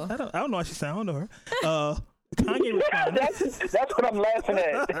that though? I don't know how she sounds. I don't know her. Kanye responds. That's what I'm laughing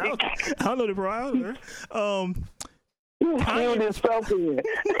at. I don't know the bro. I don't know her. Kanye himself in.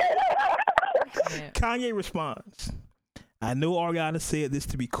 Kanye responds, I know Ariana said this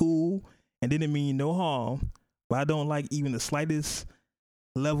to be cool and didn't mean no harm, but I don't like even the slightest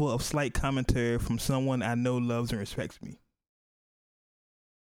level of slight commentary from someone I know loves and respects me.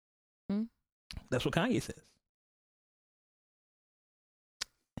 That's what Kanye says.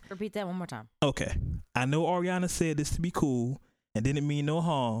 Repeat that one more time. Okay. I know Ariana said this to be cool and didn't mean no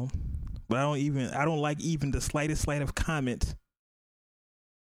harm, but I don't like even the slightest slight of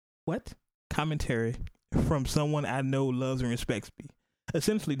commentary from someone I know loves and respects me.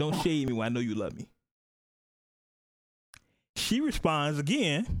 Essentially, don't shade me when I know you love me. She responds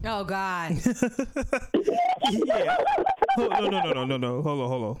again. Oh God. Yeah. No.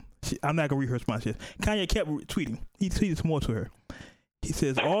 Hold on. I'm not gonna read her response yet. Kanye kept tweeting. He tweeted some more to her. He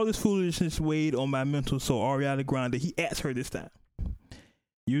says, all this foolishness weighed on my mental, so Ariana Grande, he asked her this time,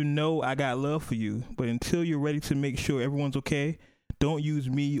 you know I got love for you, but until you're ready to make sure everyone's okay, don't use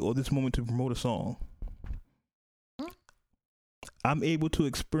me or this moment to promote a song. I'm able to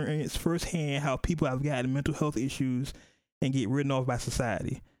experience firsthand how people have gotten mental health issues and get written off by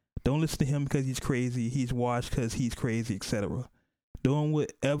society. Don't listen to him because he's crazy, he's washed because he's crazy, etc. Don't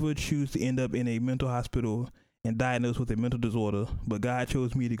would ever choose to end up in a mental hospital and diagnosed with a mental disorder, but God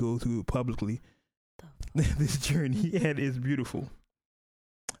chose me to go through it publicly. This journey, and it's beautiful.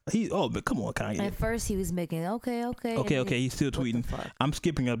 But come on, Kanye. At first he was making okay. He's still tweeting. I'm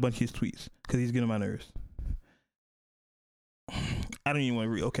skipping a bunch of his tweets because he's getting on my nerves. I don't even want to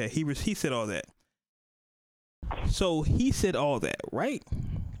read. Okay, he said all that. So he said all that, right?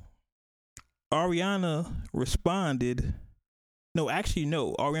 Ariana responded. No, actually,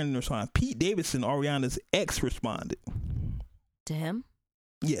 no. Ariana responded. Pete Davidson, Ariana's ex, responded. To him?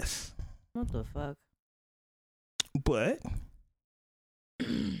 Yes. What the fuck? But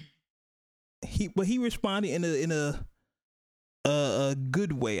he responded in a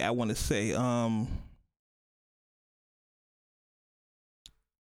good way, I want to say.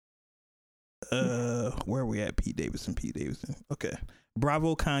 Where are we at? Pete Davidson. Okay.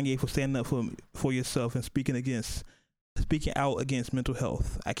 Bravo, Kanye, for standing up for yourself and speaking out against mental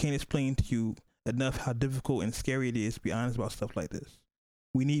health. I can't explain to you enough how difficult and scary it is to be honest about stuff like this.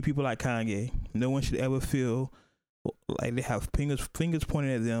 We need people like Kanye. No one should ever feel like they have fingers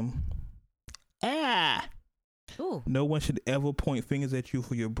pointed at them. Ooh. No one should ever point fingers at you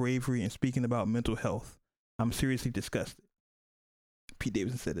for your bravery in speaking about mental health. I'm seriously disgusted. Pete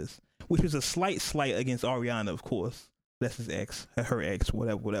Davidson said this, which was a slight against Ariana, of course. That's his ex, her ex,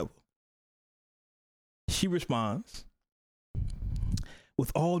 whatever. She responds,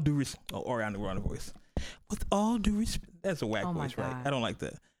 with all due respect, Ariana Grande voice. With all due respect, that's a whack voice, right? I don't like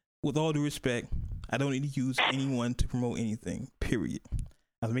that. With all due respect, I don't need to use anyone to promote anything, period.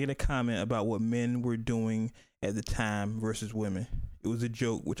 I was making a comment about what men were doing at the time versus women. It was a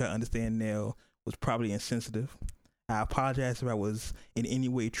joke, which I understand now was probably insensitive. I apologize if I was in any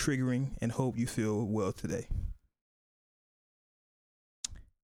way triggering and hope you feel well today.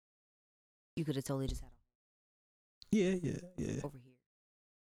 You could have totally just had Yeah. over here.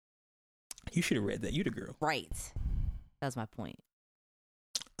 You should have read that. You the girl. Right. That's my point.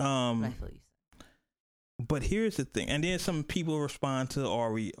 I feel you. But here's the thing. And then some people respond to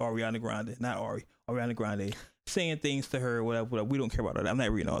Ariana Grande, saying things to her, whatever. We don't care about all that. I'm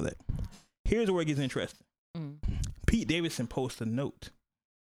not reading all that. Here's where it gets interesting. Pete Davidson posted a note.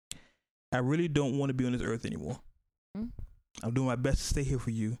 I really don't want to be on this earth anymore. I'm doing my best to stay here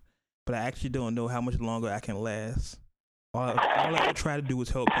for you, but I actually don't know how much longer I can last. All I can try to do is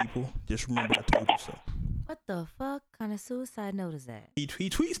help people. Just remember I told you so. What the fuck kind of suicide note is that? He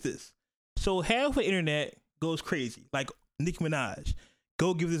tweets this. So half the internet goes crazy. Like Nicki Minaj.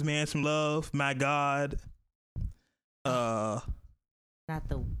 Go give this man some love. My God. Not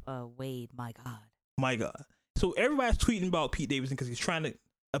the Wade, my God. My God. So everybody's tweeting about Pete Davidson because he's trying to,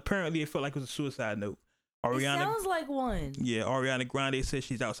 apparently it felt like it was a suicide note. It sounds like one. Yeah, Ariana Grande says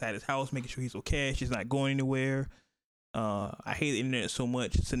she's outside his house making sure he's okay. She's not going anywhere. I hate the internet so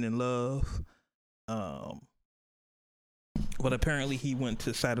much. Sending love. But apparently he went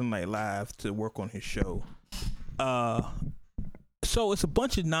to Saturday Night Live to work on his show. So it's a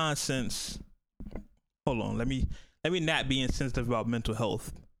bunch of nonsense hold on. Let me not be insensitive about mental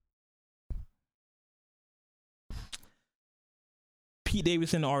health. Pete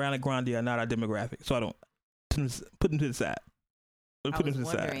Davidson and Ariana Grande are not our demographic, so I don't put them to the side. I was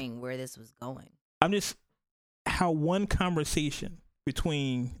wondering where this was going. I'm just how one conversation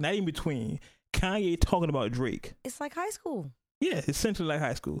not even between Kanye talking about Drake. It's like high school. Yeah, essentially like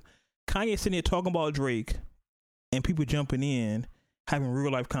high school. Kanye sitting there talking about Drake, and people jumping in, having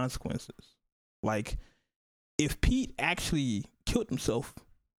real life consequences. Like, if Pete actually killed himself,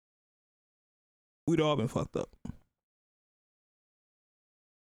 we'd all been fucked up.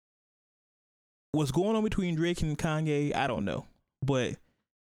 What's going on between Drake and Kanye, I don't know. But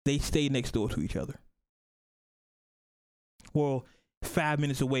they stay next door to each other. Well, 5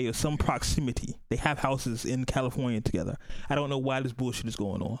 minutes away or some proximity. They have houses in California together. I don't know why this bullshit is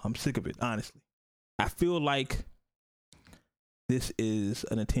going on. I'm sick of it, honestly. I feel like this is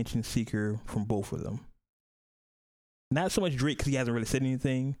an attention seeker from both of them. Not so much Drake because he hasn't really said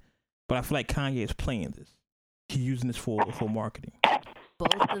anything, but I feel like Kanye is playing this. He's using this for marketing.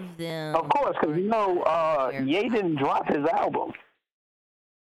 Both of them. Of course, because Ye didn't drop his album.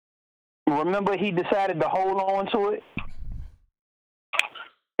 Remember, he decided to hold on to it.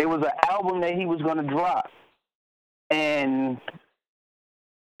 It was an album that he was going to drop, and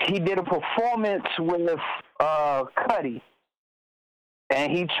he did a performance with Cudi,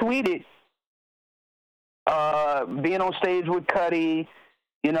 and he tweeted being on stage with Cudi,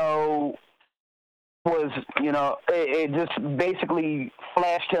 it just basically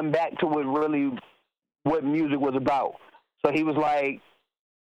flashed him back to what music was about. So he was like,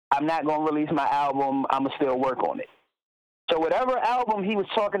 I'm not going to release my album. I'm going to still work on it. So whatever album he was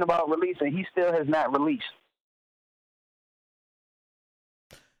talking about releasing, he still has not released.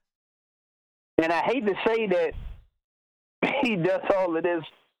 And I hate to say that he does all of this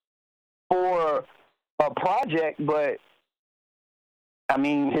for a project, but I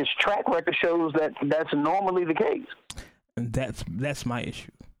mean, his track record shows that that's normally the case. And that's my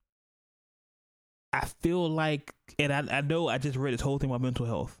issue. I feel like, and I know I just read this whole thing about mental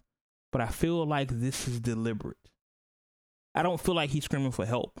health, but I feel like this is deliberate. I don't feel like he's screaming for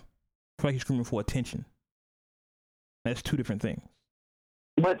help. I feel like he's screaming for attention. That's two different things.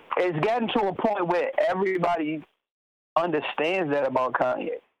 But it's gotten to a point where everybody understands that about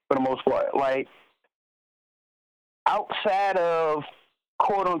Kanye, for the most part. Like, outside of,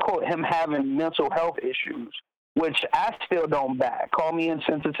 quote-unquote, him having mental health issues, which I still don't buy. Call me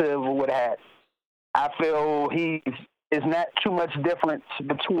insensitive or what have you. I feel is not too much difference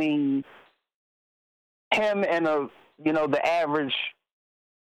between him and the average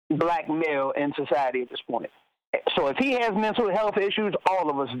black male in society at this point. So if he has mental health issues, all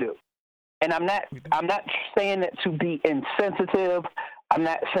of us do. And I'm not saying that to be insensitive. I'm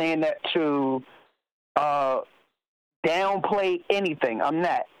not saying that to downplay anything. I'm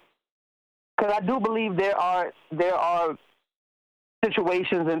not. Because I do believe there are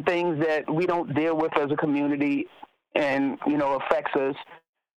situations and things that we don't deal with as a community and, affects us.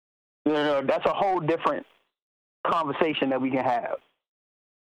 That's a whole different conversation that we can have.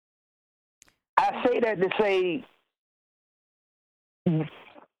 I say that to say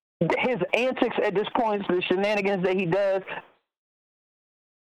his antics at this point, the shenanigans that he does,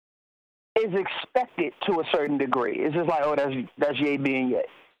 is expected to a certain degree. It's just like, that's Ye being Ye.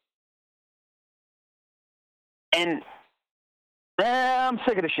 And I'm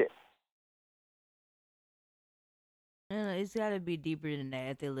sick of the shit. It's got to be deeper than that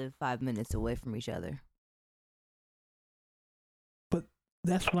if they live 5 minutes away from each other. But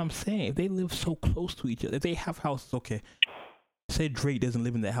that's what I'm saying. If they live so close to each other, if they have houses, okay. Say Drake doesn't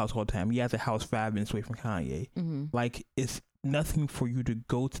live in that house all the time. He has a house 5 minutes away from Kanye. Mm-hmm. Like, it's nothing for you to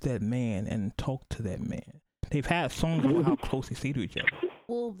go to that man and talk to that man. They've had songs about how close they stay to each other.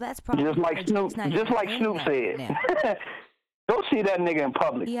 Well, that's probably just like Snoop said. Go see that nigga in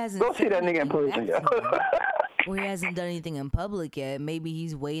public. Go see that nigga in person. Well, he hasn't done anything in public yet. Maybe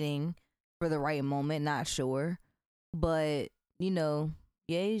he's waiting for the right moment. Not sure. But,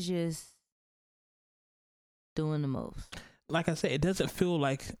 Ye's just doing the most. Like I said, it doesn't feel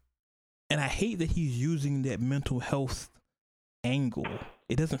like, and I hate that he's using that mental health angle.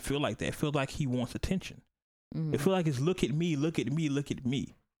 It doesn't feel like that. It feels like he wants attention. Mm-hmm. It feels like it's look at me, look at me, look at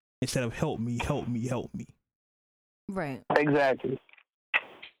me, instead of help me, help me, help me. Right. Exactly.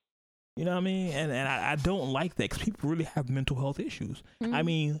 You know what I mean? And I don't like that because people really have mental health issues. Mm-hmm. I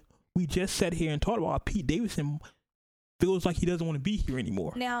mean, we just sat here and talked about Pete Davidson feels like he doesn't want to be here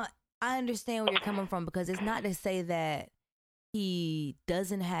anymore. Now, I understand where you're coming from because it's not to say that he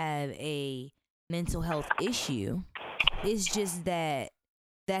doesn't have a mental health issue. It's just that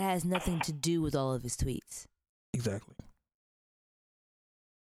that has nothing to do with all of his tweets. Exactly.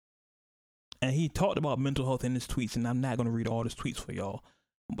 And he talked about mental health in his tweets, and I'm not going to read all his tweets for y'all.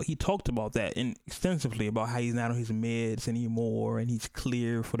 But he talked about that extensively, about how he's not on his meds anymore, and he's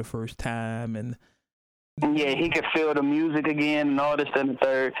clear for the first time. And yeah, he could feel the music again and all this and the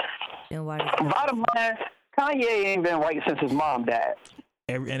third. And why Bottom line, Kanye ain't been right since his mom died.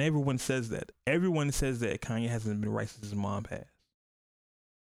 and everyone says that. Everyone says that Kanye hasn't been right since his mom passed.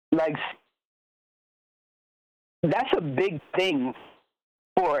 Like, that's a big thing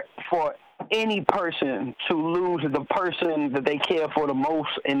for any person to lose the person that they care for the most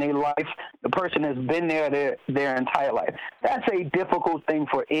in their life, the person that's been there their entire life. That's a difficult thing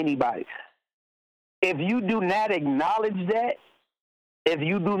for anybody. If you do not acknowledge that, if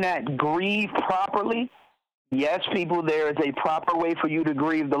you do not grieve properly, yes, people, there is a proper way for you to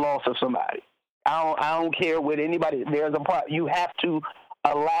grieve the loss of somebody. I don't care what anybody, there's you have to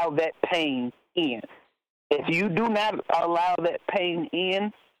allow that pain in. If you do not allow that pain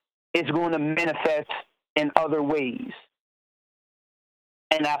in, it's going to manifest in other ways.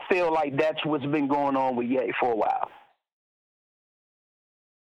 And I feel like that's what's been going on with Ye for a while.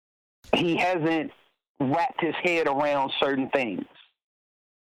 He hasn't wrapped his head around certain things.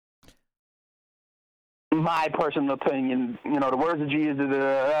 My personal opinion, the words of Jesus,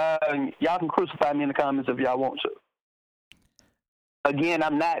 y'all can crucify me in the comments if y'all want to. Again,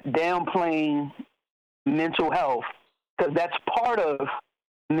 I'm not downplaying mental health, because that's part of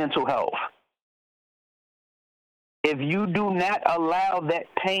mental health. If you do not allow that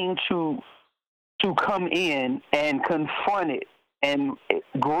pain to come in and confront it and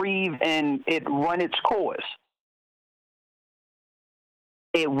grieve and it run its course,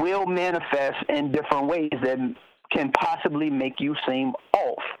 it will manifest in different ways that can possibly make you seem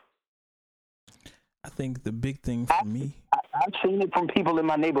off. I think the big thing for me... I've seen it from people in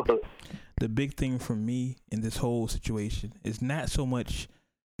my neighborhood. The big thing for me in this whole situation is not so much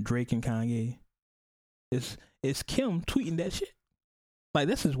Drake and Kanye. It's Kim tweeting that shit. Like,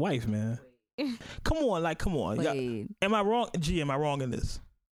 that's his wife, man. Come on. Wait. Am I wrong? Am I wrong in this?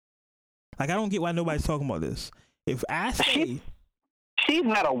 Like, I don't get why nobody's talking about this. If I say... She's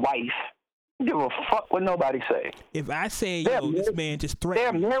not a wife. Give a fuck what nobody say. If I say, this man just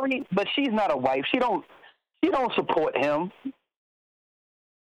threatened... They're married, but she's not a wife. She don't support him.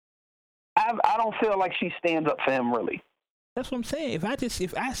 I don't feel like she stands up for him, really. That's what I'm saying. If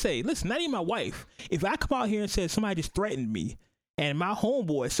I say, listen, not even my wife, if I come out here and say somebody just threatened me, and my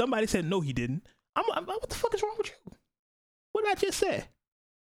homeboy, somebody said no, he didn't, I'm what the fuck is wrong with you? What did I just say?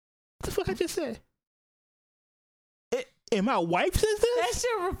 What the fuck I just said? And my wife says this? That's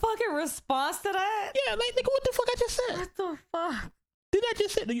your fucking response to that? Yeah, like, nigga, what the fuck I just said? What the fuck? Did I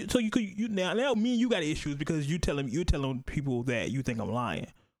just say? So you now me and you got issues because you're telling people that you think I'm lying,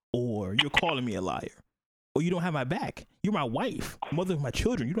 or you're calling me a liar, or you don't have my back. You're my wife, mother of my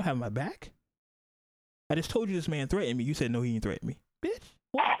children. You don't have my back. I just told you this man threatened me. You said no, he didn't threaten me, bitch.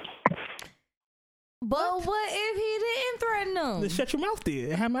 What? But what if he didn't threaten him? Then shut your mouth there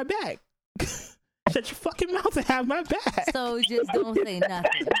and have my back. Shut your fucking mouth and have my back. So just don't say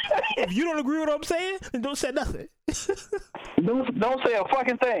nothing. If you don't agree with what I'm saying, then don't say nothing. Don't say a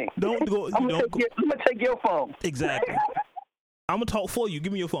fucking thing. Don't go. I'm gonna take your phone. Exactly. I'm gonna talk for you.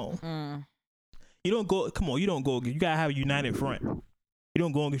 Give me your phone. You don't go. Come on. You don't go. You gotta have a united front. You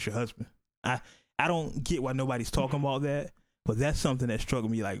don't go against your husband. I don't get why nobody's talking about that, but that's something that struck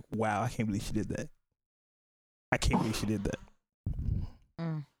me. Like, wow, I can't believe she did that. I can't believe she did that.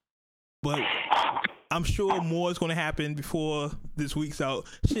 But I'm sure more is going to happen before this week's out.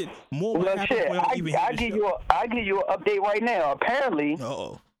 Shit, more will happen before y'all even I'll give you an update right now. Apparently,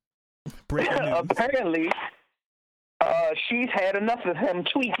 breaking news. Apparently, she's had enough of him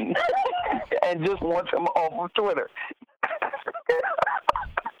tweeting and just wants him off of Twitter.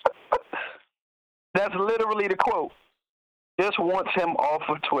 That's literally the quote. Just wants him off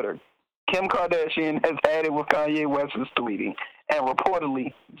of Twitter. Kim Kardashian has had it with Kanye West's tweeting, and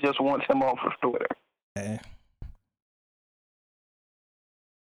reportedly just wants him off of Twitter.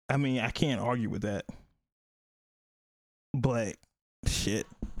 I mean, I can't argue with that. But, shit,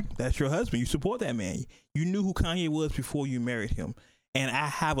 that's your husband. You support that man. You knew who Kanye was before you married him. And I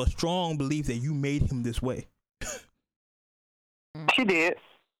have a strong belief that you made him this way. She did.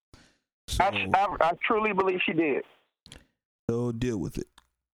 So, I truly believe she did. So deal with it.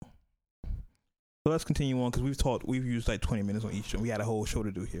 So let's continue on because we've used like 20 minutes on each, and we got a whole show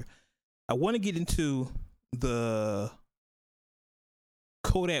to do here. I want to get into the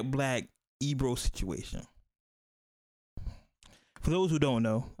Kodak Black Ebro situation. For those who don't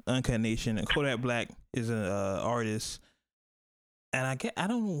know, Uncut Nation, Kodak Black is an artist And I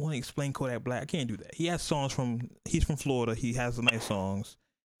don't want to explain Kodak Black. I can't do that. He has songs he's from Florida. He has nice songs.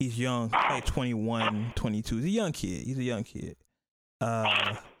 He's young, like 21, 22. He's a young kid.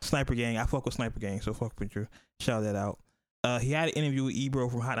 Sniper Gang. I fuck with Sniper Gang, so fuck with you. Shout that out. He had an interview with Ebro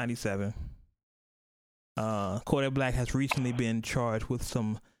from Hot 97. Kodak Black has recently been charged with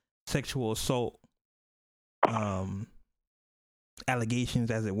some sexual assault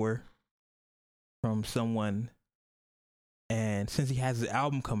allegations, as it were, from someone. And since he has his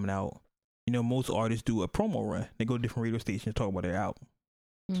album coming out, you know, most artists do a promo run. They go to different radio stations and talk about their album.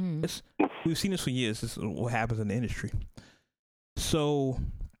 Mm-hmm. We've seen this for years. This is what happens in the industry. So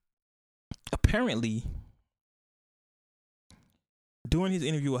apparently, during his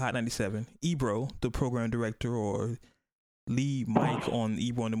interview with Hot 97, Ebro, the program director or lead mic on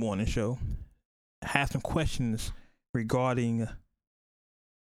Ebro in the Morning Show, had some questions regarding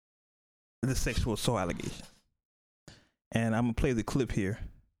the sexual assault allegation. And I'm going to play the clip here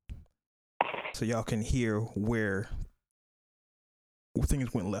so y'all can hear where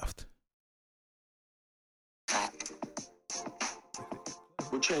things went left.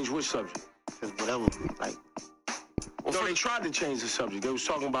 We'll change which subject? Just whatever, like. No, they tried to change the subject. They was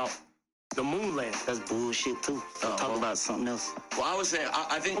talking about the moon land. That's bullshit, too. Talk about something else. Well, I was saying,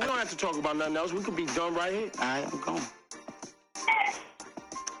 I think... We don't have to talk about nothing else. We could be done right here. All right, I'm going.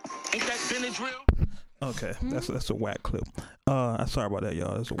 Ain't that vintage real? Okay, that's a whack clip. I'm sorry about that,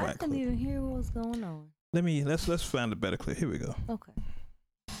 y'all. That's a whack clip. I couldn't even hear what was going on. Let's find a better clip. Here we go. Okay.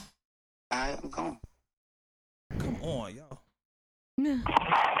 All right, I'm going. Come on, y'all.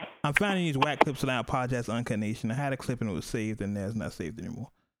 I'm finding these whack clips, and I apologize to Uncut Nation. I had a clip and it was saved, and now it's not saved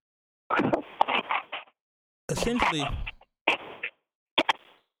anymore. Essentially,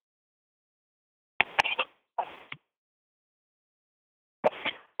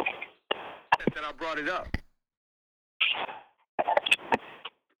 that I brought it up.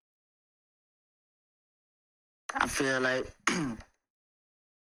 I feel like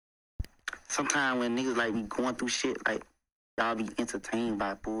sometimes when niggas like be going through shit, like y'all be entertained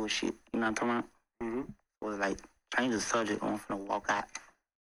by bullshit. You know what I'm talking about? Mm-hmm. Or like change the subject. I'm finna walk out.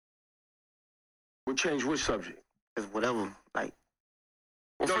 We'll change which subject? Just whatever. Like.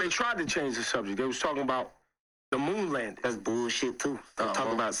 No, they tried to change the subject. They was talking about the moon landing. That's bullshit too.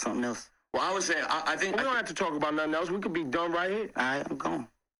 Talk about something else. Well, I was saying, I think... We don't have to talk about nothing else. We could be done right here. All right, I'm going.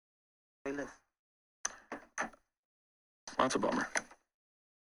 Say less. That's a bummer.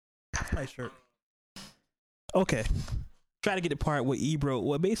 Nice shirt. Okay. Try to get the part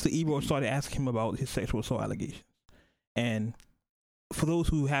where basically Ebro started asking him about his sexual assault allegations. And for those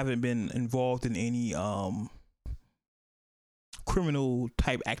who haven't been involved in any criminal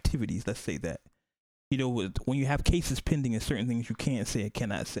type activities, let's say that, you know, when you have cases pending and certain things you can't say and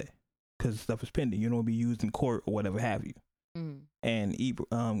cannot say because stuff is pending, you don't be used in court or whatever have you. Mm.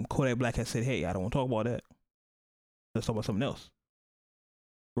 And Kodak Black has said, hey, I don't want to talk about that. Let's talk about something else.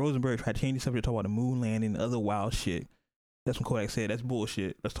 Rosenberg tried to change the subject, talk about the moon landing and other wild shit. That's when Kodak said, that's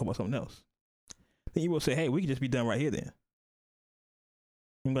bullshit. Let's talk about something else. Then Ebro said, hey, we can just be done right here then.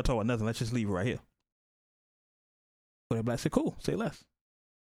 We ain't gonna talk about nothing. Let's just leave it right here. Kodak Black said, cool, say less.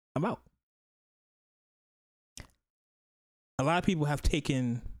 I'm out. A lot of people have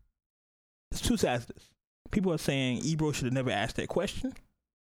taken, there's two sides to this. People are saying Ebro should have never asked that question.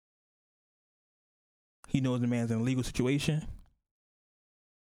 He knows the man's in a legal situation.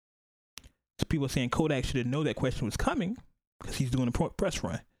 So people are saying Kodak should have known that question was coming because he's doing a press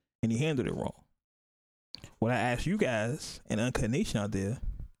run and he handled it wrong. What I ask you guys and Uncut Nation out there,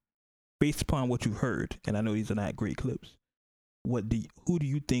 based upon what you've heard, and I know these are not great clips, who do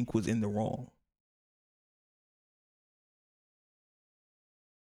you think was in the wrong?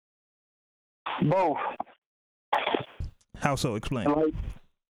 Both. How so? Explain.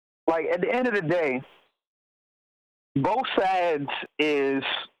 Like at the end of the day, both sides is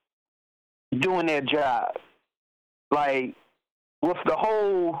doing their job. Like with the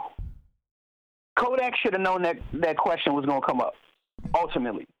whole, Kodak should have known that question was going to come up.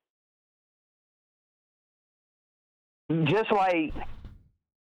 Ultimately, just like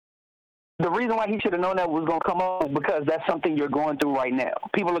the reason why he should have known that was going to come up is because that's something you're going through right now.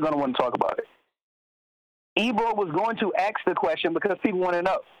 People are going to want to talk about it. Ebro was going to ask the question because people want to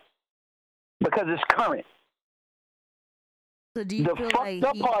know. Because it's current. So do you the feel fucked like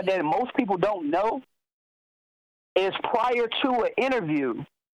up part that most people don't know is prior to an interview,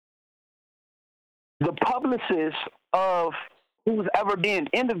 the publicist of who's ever been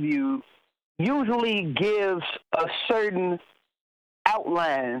interviewed usually gives a certain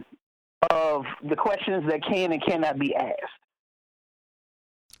outline of the questions that can and cannot be asked.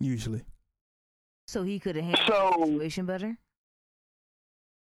 Usually. So he could have handled the situation better?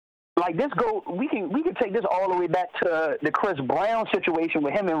 like this we can take this all the way back to the Chris Brown situation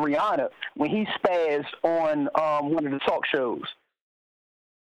with him and Rihanna when he spazzed on one of the talk shows,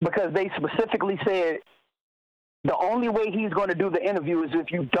 because they specifically said the only way he's going to do the interview is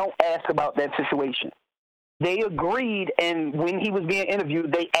if you don't ask about that situation. They agreed, and when he was being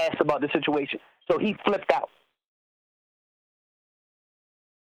interviewed, they asked about the situation, so he flipped out.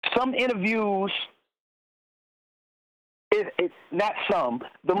 Some interviews, not some,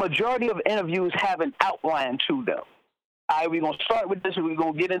 the majority of interviews have an outline to them. All right, we're going to start with this, we're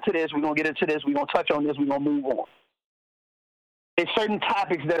going to get into this, we're going to get into this, we're going to touch on this, we're going to move on. There's certain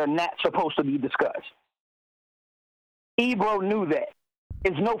topics that are not supposed to be discussed. Ebro knew that.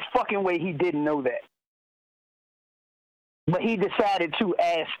 There's no fucking way he didn't know that. But he decided to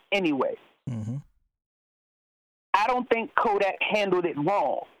ask anyway. Mm-hmm. I don't think Kodak handled it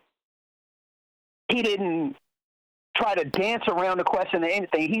wrong. He didn't try to dance around the question or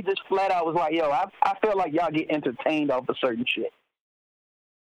anything. He just flat out was like, yo, I feel like y'all get entertained off of certain shit.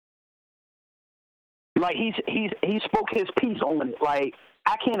 Like, he spoke his piece on it. Like,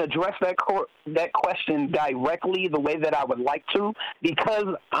 I can't address that question directly the way that I would like to because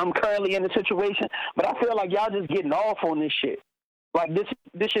I'm currently in the situation, but I feel like y'all just getting off on this shit. Like,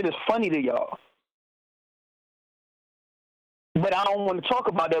 this shit is funny to y'all. But I don't want to talk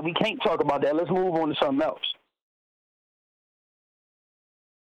about that. We can't talk about that. Let's move on to something else.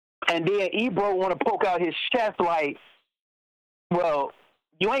 And then Ebro want to poke out his chest like, well,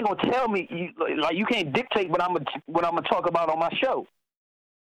 you ain't gonna tell me, you can't dictate what I'm gonna talk about on my show.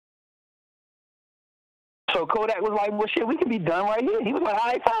 So Kodak was like, well, shit, we can be done right here. He was like,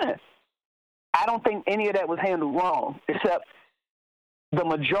 all right, fine. I don't think any of that was handled wrong, except the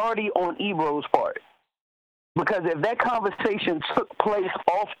majority on Ebro's part. Because if that conversation took place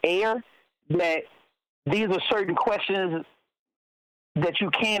off air, that these are certain questions that you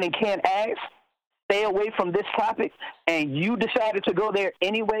can and can't ask, stay away from this topic, and you decided to go there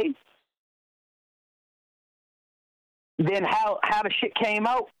anyway, then how the shit came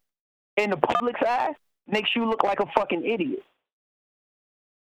out in the public's eye makes you look like a fucking idiot.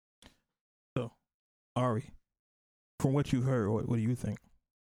 So, Ari, from what you've heard, what do you think?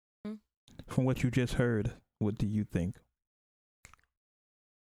 From what you just heard, what do you think?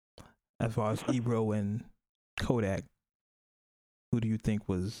 As far as Ebro and Kodak, who do you think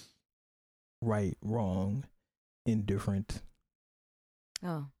was right, wrong, indifferent?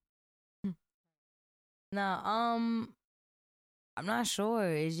 Oh. No, I'm not sure.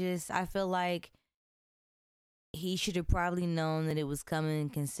 It's just, I feel like he should have probably known that it was coming,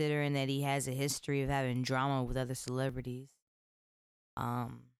 considering that he has a history of having drama with other celebrities.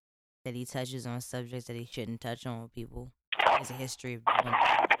 That he touches on subjects that he shouldn't touch on with people. He has a history of doing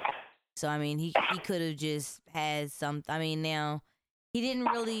that. So, I mean, he could have just had some, I mean, now, he didn't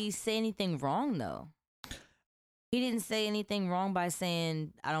really say anything wrong, though. He didn't say anything wrong by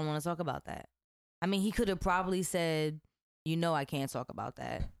saying, I don't want to talk about that. I mean, he could have probably said, I can't talk about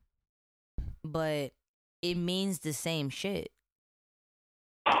that. But it means the same shit.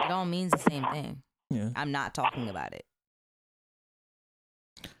 It all means the same thing. Yeah. I'm not talking about it.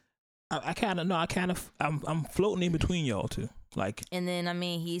 I'm floating in between y'all two. Like, and then, I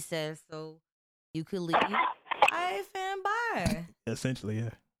mean, he says, so you could leave. I fan by. Essentially, yeah.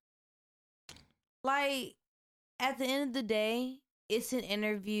 Like, at the end of the day, it's an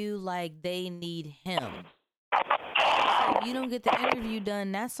interview. Like, they need him. So if you don't get the interview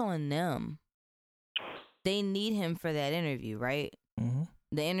done, that's on them. They need him for that interview, right? Mm-hmm.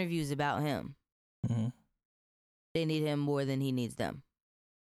 The interview's about him. Mm-hmm. They need him more than he needs them.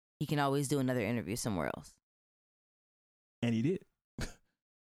 He can always do another interview somewhere else. And he did.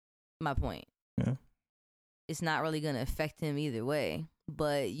 My point. Yeah. It's not really going to affect him either way.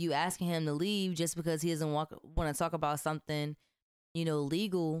 But you asking him to leave just because he doesn't want to talk about something,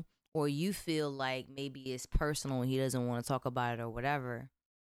 legal, or you feel like maybe it's personal and he doesn't want to talk about it or whatever.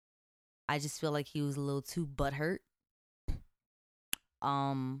 I just feel like he was a little too butthurt.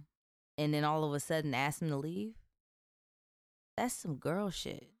 And then all of a sudden ask him to leave. That's some girl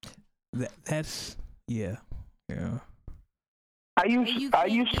shit. That's yeah. I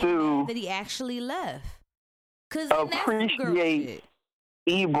used to that he actually left. Cause appreciate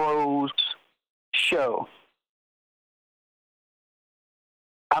Ebro's show.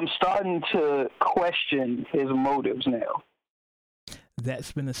 I'm starting to question his motives now.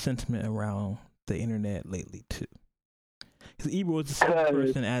 That's been a sentiment around the internet lately too. Because Ebro was the same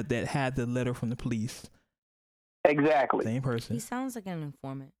person that had the letter from the police. Exactly. Same person. He sounds like an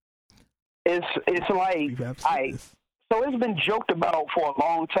informant. It's like so it's been joked about for a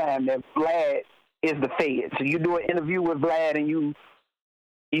long time that Vlad is the Fed. So you do an interview with Vlad and you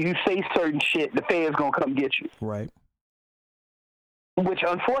you say certain shit, the Fed's gonna come get you. Right. Which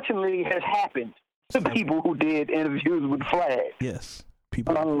unfortunately has happened to people who did interviews with Flag. Yes.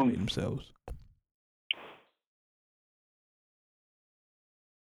 People made themselves.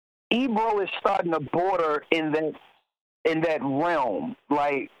 Ebro is starting to border in that realm.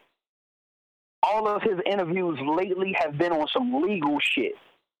 Like, all of his interviews lately have been on some legal shit.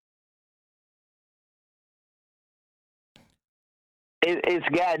 It's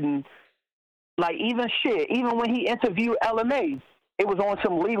gotten, like, even when he interviewed LMA, it was on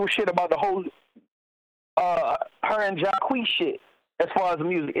some legal shit about the whole her and Jacquees shit. As far as the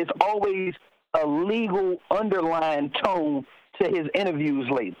music, it's always a legal underlying tone to his interviews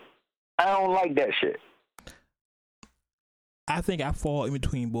lately. I don't like that shit. I think I fall in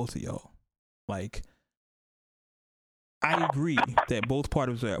between both of y'all. Like, I agree that both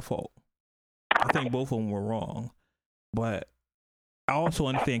parties are at fault. I think both of them were wrong. But I also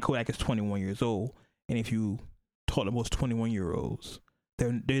understand Kodak is 21 years old. And if you talk to most 21-year-olds,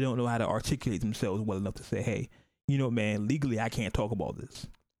 they don't know how to articulate themselves well enough to say, hey, you know, man, legally I can't talk about this.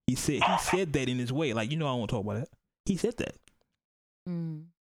 He said that in his way. Like, you know, I won't talk about that. He said that. Mm.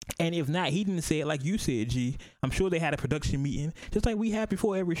 And if not, he didn't say it like you said, G. I'm sure they had a production meeting, just like we have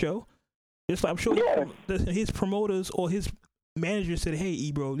before every show. Just like I'm sure his promoters or his manager said, hey,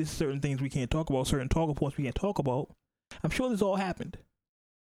 Ebro, there's certain things we can't talk about, certain talking points we can't talk about. I'm sure this all happened.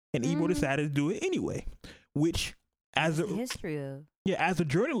 And Ebro decided to do it anyway, which as a history of. Yeah, as a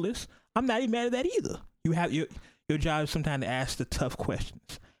journalist, I'm not even mad at that either. You have your job is sometimes to ask the tough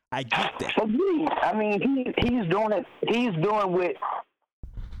questions. I get that. Agreed. I mean, he's doing it. He's doing with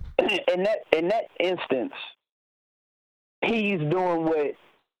in that instance. He's doing what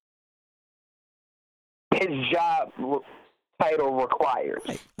his job title requires.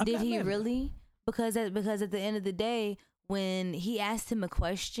 Did he really? Because at the end of the day, when he asked him a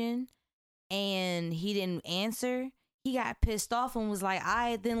question and he didn't answer, he got pissed off and was like, "All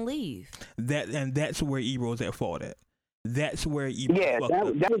right, then leave." That's where Ebro's at fault at. That's where Ebro fucked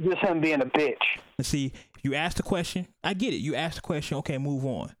up. That was just him being a bitch. And see, if you ask the question, I get it. You ask the question, okay, move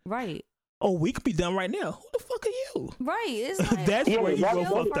on. Right. Oh, we could be done right now. Who the fuck are you? Right. It's like, that's where Ebro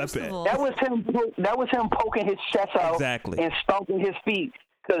fucked up at. That was him poking his chest out and stomping his feet.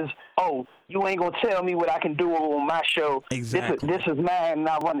 Because, you ain't going to tell me what I can do on my show. Exactly. This is mine and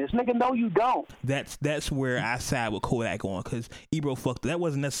I run this. Nigga, no, you don't. That's where I side with Kodak on, because Ebro fucked up. That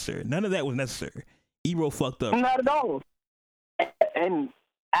wasn't necessary. None of that was necessary. Ebro fucked up. Not at all. And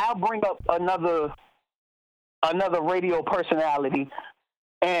I'll bring up another radio personality,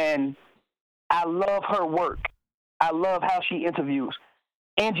 and I love her work. I love how she interviews.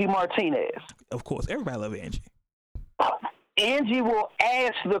 Angie Martinez. Of course. Everybody loves Angie. Angie will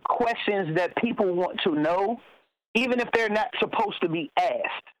ask the questions that people want to know, even if they're not supposed to be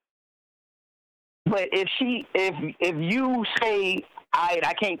asked. But if you say,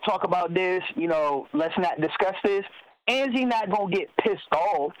 I can't talk about this, let's not discuss this, Angie not gonna get pissed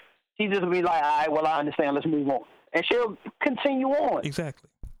off. She just be like, all right, well, I understand, let's move on. And she'll continue on. Exactly.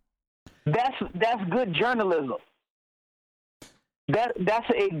 That's good journalism. That's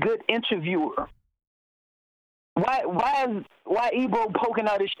a good interviewer. Why Ebro poking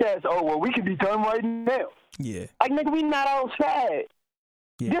out his chest? Oh, well, we could be done right now. Yeah. Like, nigga, we not outside.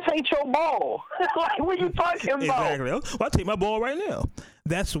 Yeah. This ain't your ball. Like, what you talking about? Exactly. Well, I'll take my ball right now.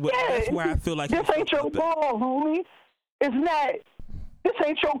 That's where I feel like this ain't your ball, homie. It's not. This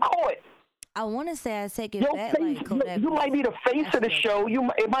ain't your court. I want to say I take it back. You might be the face of the show.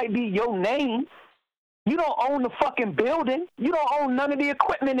 It might be your name. You don't own the fucking building. You don't own none of the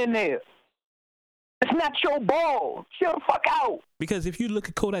equipment in there. It's not your ball. Chill the fuck out. Because if you look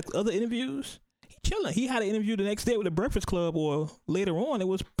at Kodak's other interviews, he chilling. He had an interview the next day with the Breakfast Club, or later on, it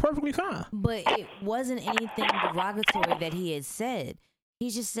was perfectly fine. But it wasn't anything derogatory that he had said.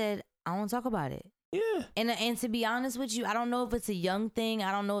 He just said, "I won't talk about it." Yeah. And to be honest with you, I don't know if it's a young thing.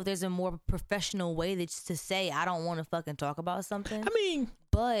 I don't know if there's a more professional way to say I don't want to fucking talk about something. I mean,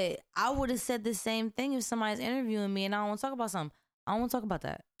 but I would have said the same thing if somebody's interviewing me and I don't want to talk about something. I don't want to talk about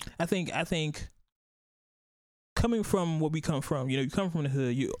that. I think coming from where we come from, you come from the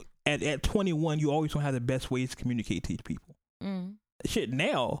hood. You at 21, you always don't have the best ways to communicate to people. Mm. Shit,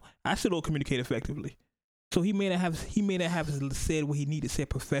 now I still don't communicate effectively. So he may not have said what he needed to say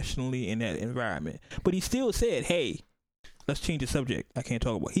professionally in that environment, but he still said, "Hey, let's change the subject. I can't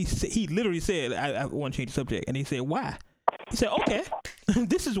talk about." He literally said, "I want to change the subject," and he said, "Why?" He said, "Okay,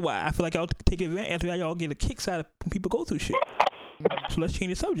 this is why. I feel like I'll take advantage. Y'all get a kick out of when people go through shit. So let's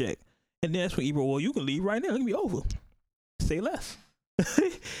change the subject." And then that's when Ebro, well, you can leave right now. It can be over. Say less.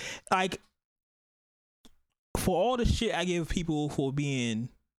 Like, for all the shit I give people for being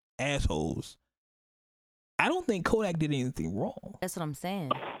assholes. I don't think Kodak did anything wrong. That's what I'm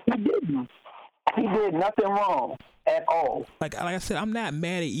saying. He didn't. He did nothing wrong at all. Like I said, I'm not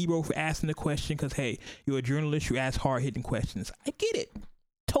mad at Ebro for asking the question because, hey, you're a journalist, you ask hard-hitting questions. I get it.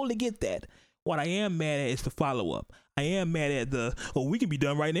 Totally get that. What I am mad at is the follow-up. I am mad at we can be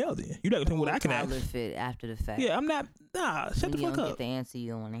done right now then. You're not going to tell me what I can ask. Fit after the fact. Yeah, I'm not. Nah, shut the fuck You don't up. get the answer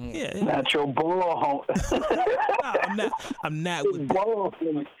you don't want to hear. Yeah. Not your bull. Nah, I'm not with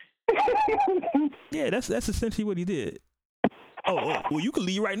that. Yeah, that's essentially what he did. Oh, well, you can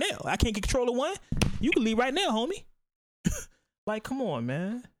leave right now. I can't get control of one. You can leave right now, homie. Like, come on,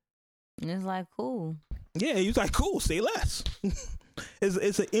 man. And it's like, cool. Yeah, he was like, cool, say less.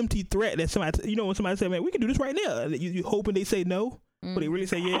 It's an empty threat that somebody, when somebody say, man, we can do this right now. You hoping they say no, but they really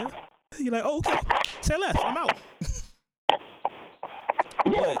say yeah. You're like, oh, okay, say less, I'm out.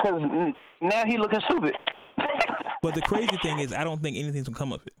 Yeah, because now he looking stupid. But the crazy thing is, I don't think anything's gonna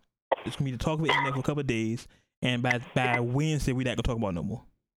come of it. It's gonna be to talk about internet for a couple of days, and by Wednesday we're not gonna talk about it no more.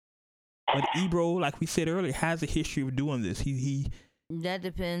 But Ebro, like we said earlier, has a history of doing this. He That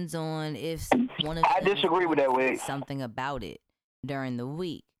depends on if one of I them disagree with that, Wade. something about it during the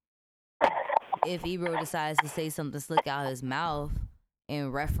week. If Ebro decides to say something slick out his mouth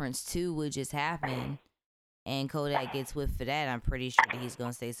in reference to what just happened, and Kodak gets whipped for that, I'm pretty sure that he's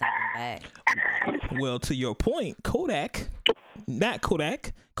gonna say something back. Well, to your point, Kodak's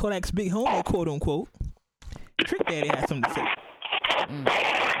big homie, quote unquote, Trick Daddy had something to say.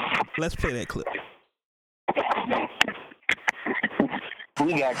 Let's play that clip.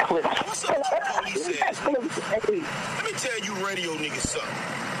 We got clips. What's up, police ass? Let me tell you radio niggas something.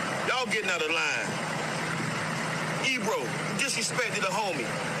 Y'all getting out of line. Ebro, you disrespected a homie.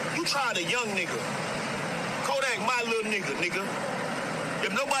 You tried a young nigga. Kodak, my little nigga.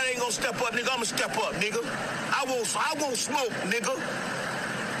 If nobody ain't gonna step up, nigga, I'ma step up, nigga. I won't smoke, nigga.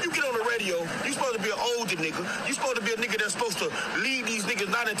 You get on the radio, you supposed to be an older nigga. You supposed to be a nigga that's supposed to lead these niggas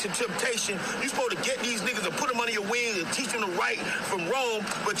not into temptation. You supposed to get these niggas and put them under your wing and teach them the right from wrong.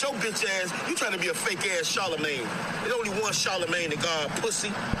 But your bitch ass, you trying to be a fake ass Charlemagne. There's only one Charlemagne to God,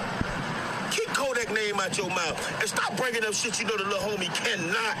 pussy. Keep Kodak name out your mouth and stop bringing up shit you know the little homie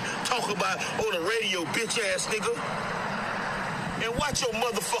cannot talk about on the radio, bitch ass nigga. And watch your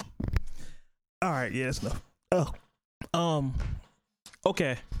motherfucker. All right, yeah, that's enough.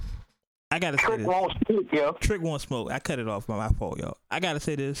 Okay. I gotta say Trick this. won't speak, yo. Trick won't smoke. I cut it off by my fault, y'all. I gotta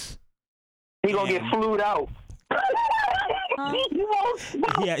say this. He gonna get flued out.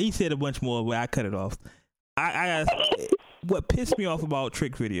 Yeah, he said a bunch more, but I cut it off. I what pissed me off about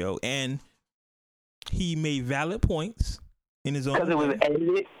Trick video, and he made valid points in his own. Because it was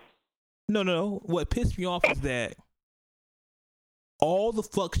edited. No. What pissed me off is that all the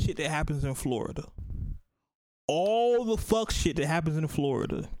fuck shit that happens in Florida.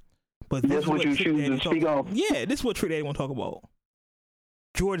 But this is what you Trick choose Daddy to speak on. Yeah, this is what Trick Daddy want to talk about.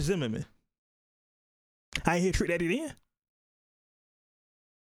 George Zimmerman. I ain't hear Trick Daddy then.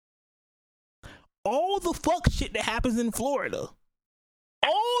 All the fuck shit that happens in Florida.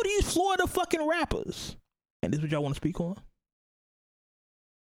 All these Florida fucking rappers. And this is what y'all want to speak on?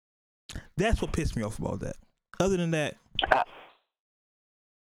 That's what pissed me off about that. Other than that,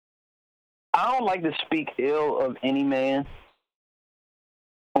 I don't like to speak ill of any man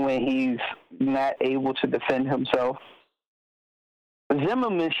when he's not able to defend himself.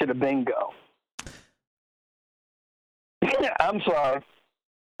 Zimmerman should have been go. I'm sorry.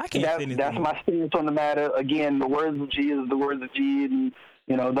 I can't say anything. That's my stance on the matter. Again, the words of G is the words of G, and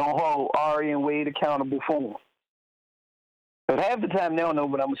don't hold Ari and Wade accountable for them. But half the time they don't know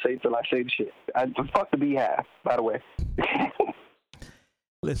what I'm gonna say till I say the shit. Fuck the Beehive, by the way.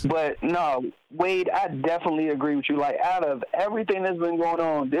 Listen. But no, Wade, I definitely agree with you. Like, out of everything that's been going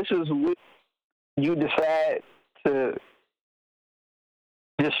on, this is what you decide to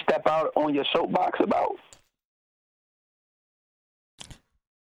just step out on your soapbox about.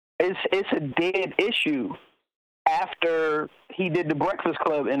 It's a dead issue after he did the Breakfast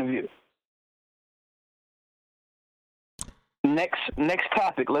Club interview. Next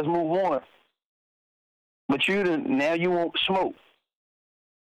topic. Let's move on. But now you won't smoke.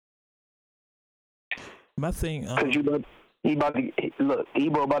 My thing, Because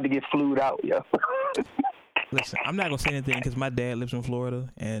Ebro about to get flued out, yo. Listen, I'm not gonna say anything because my dad lives in Florida,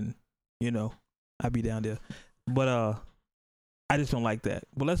 and I be down there. But I just don't like that.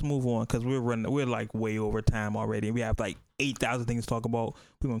 But let's move on because we're like way over time already. We have like 8,000 things to talk about.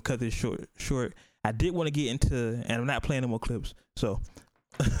 We're gonna cut this short. I did want to get into, and I'm not playing no more clips. So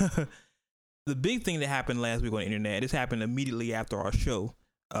the big thing that happened last week on the internet, this happened immediately after our show.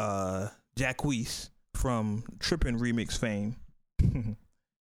 Jacquees from Trippin' Remix fame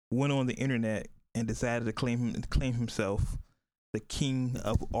went on the internet and decided to claim himself the king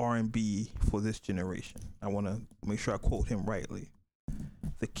of R&B for this generation. I want to make sure I quote him rightly.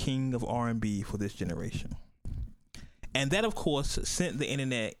 The king of R&B for this generation. And that, of course, sent the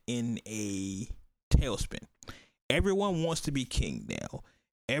internet in a tailspin. Everyone wants to be king now.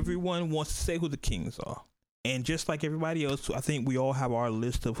 Everyone wants to say who the kings are. And just like everybody else, I think we all have our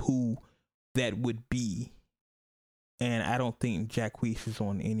list of who that would be. And I don't think Jacquees is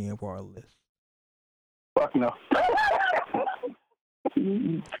on any of our lists. Fuck no.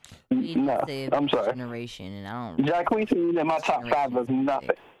 No, I'm sorry. Generation, and I don't. Jacquees is in my top 5 of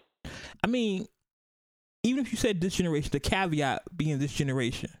nothing. I mean, even if you said this generation, the caveat being this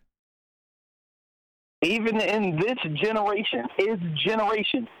generation. Even in this generation,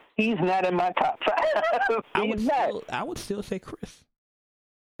 he's not in my top 5. I would still say Chris.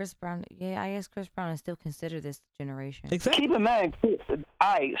 Chris Brown, yeah, I guess Chris Brown is still considered this generation. Exactly. Keep in mind,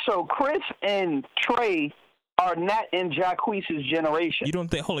 alright, so Chris and Trey are not in Jacquees' generation. You don't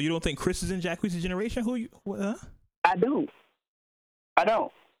think Chris is in Jacquees' generation? I do. I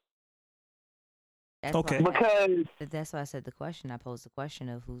don't. That's okay. Because that's why I said the question. I posed the question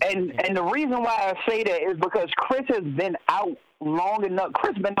of who's. And the reason why I say that is because Chris has been out long enough.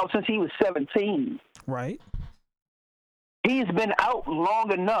 Chris been out since he was 17. Right. He's been out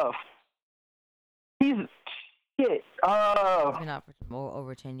long enough. He's shit. He's been out for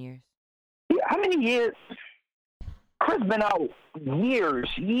over 10 years. Yeah, how many years? Chris been out years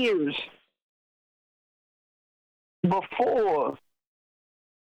before.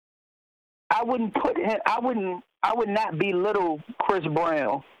 I wouldn't put him. I would not belittle Chris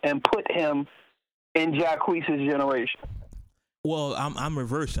Brown and put him in Jacquees' generation. Well, I'm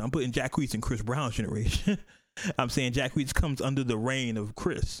reversing. I'm putting Jacquees in Chris Brown's generation. I'm saying Jacquees comes under the reign of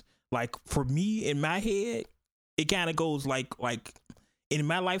Chris. Like, for me, in my head, it kind of goes like in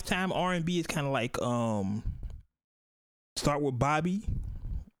my lifetime, R&B is kind of like start with Bobby,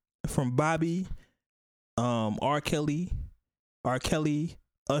 from Bobby, R. Kelly,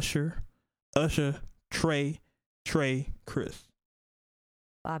 Usher, Trey, Chris.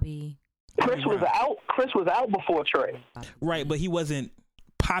 Bobby. Chris was out before Trey. Right, but he wasn't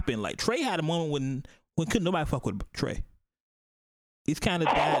popping. Like, Trey had a moment when couldn't nobody fuck with Trey. He's kind of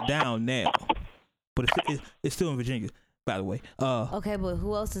died down now, but it's still in Virginia, by the way. Okay, but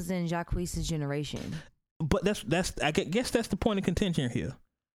who else is in Jacquees' generation? But that's I guess that's the point of contention here.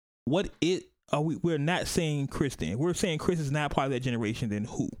 We're not saying Chris then. We're saying Chris is not part of that generation. Then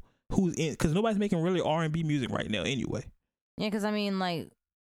who's in? Because nobody's making really R&B music right now anyway. Yeah, because I mean, like,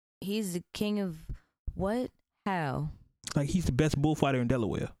 he's the king of what? How? Like, he's the best bullfighter in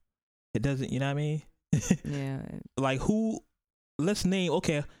Delaware. It doesn't, you know what I mean? Yeah. Like, who? Let's name.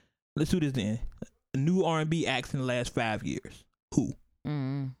 Okay, let's do this then. New R&B acts in the last 5 years. Who?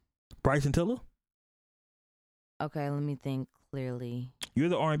 Bryson Tiller. Okay, let me think clearly. You're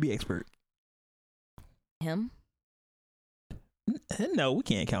the R&B expert. Him? No, we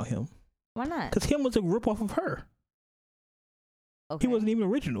can't count him. Why not? Because him was a ripoff of her. Okay. He wasn't even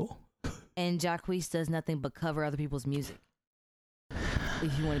original. And Jacquees does nothing but cover other people's music.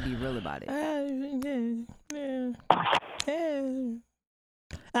 If you want to be real about it.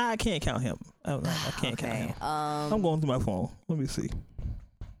 I can't count him. I can't count him. I'm going through my phone. Let me see.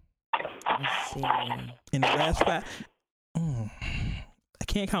 Let's see. In the last 5, I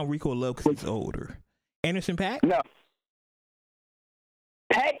can't count Rico Love because he's older. Anderson .Paak? No.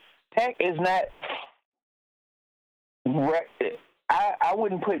 Paak is not. I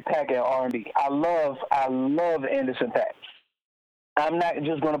wouldn't put Paak in R&B. I love Anderson .Paak. I'm not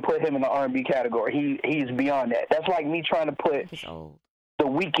just going to put him in the R&B category. He's beyond that. That's like me trying to put The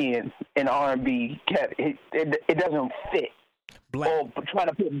Weeknd in R&B category. It doesn't fit. Black. Or trying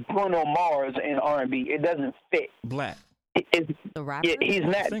to put Bruno Mars in R&B. It doesn't fit. Black. The rapper? He's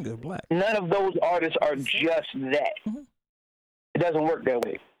not. Singer, Black. None of those artists are just that. Mm-hmm. It doesn't work that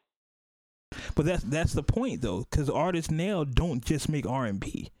way. But that's the point, though, because artists now don't just make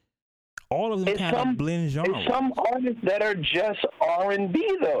R&B. All of them kind of blend genres. There's some artists that are just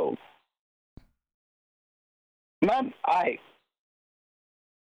R&B, though.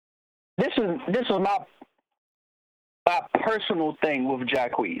 This is my personal thing with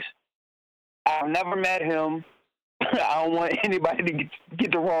Jacquees. I've never met him. I don't want anybody to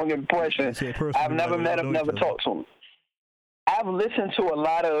get the wrong impression. I've never met him, never talked to him. I've listened to a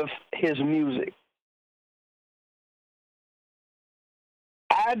lot of his music.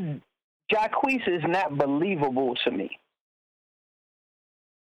 Jacquees is not believable to me.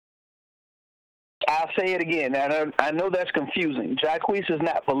 I'll say it again. I know that's confusing. Jacquees is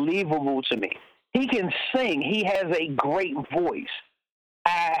not believable to me. He can sing. He has a great voice.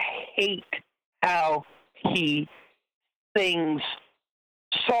 I hate how he sings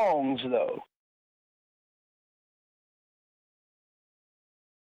songs, though.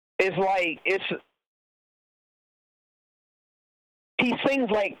 It's like he sings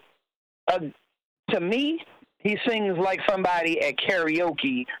like to me, he sings like somebody at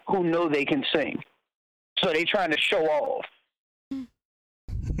karaoke who know they can sing. So they trying to show off.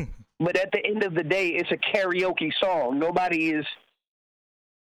 But at the end of the day, it's a karaoke song. Nobody is...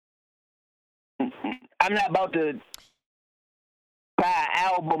 I'm not about to buy an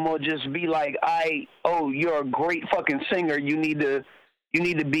album or just be like, you're a great fucking singer. You need to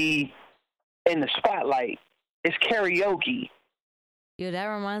be in the spotlight. It's karaoke. Yo, that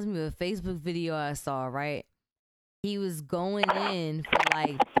reminds me of a Facebook video I saw, right? He was going in for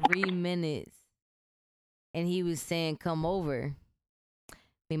like 3 minutes and he was saying, come over.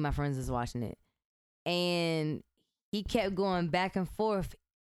 Me and my friends was watching it. And he kept going back and forth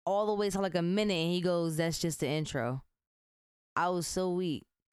all the way to like a minute and he goes, that's just the intro. I was so weak.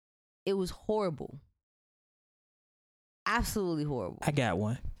 It was horrible. Absolutely horrible. I got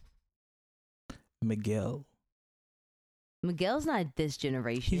one. Miguel. Miguel's not this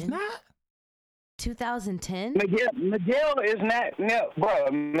generation. He's not? 2010? Miguel is not, no,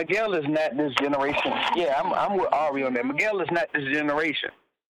 bro. Miguel is not this generation. Yeah, I'm with Ari on that. Miguel is not this generation.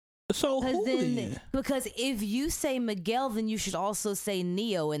 So because if you say Miguel, then you should also say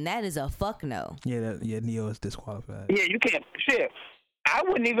Neo, and that is a fuck no. Yeah, Neo is disqualified. Yeah, you can't. Shit, I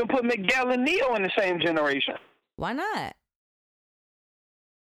wouldn't even put Miguel and Neo in the same generation. Why not?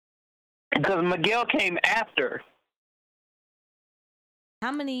 Because Miguel came after.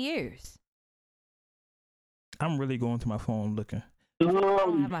 How many years? I'm really going to my phone looking. I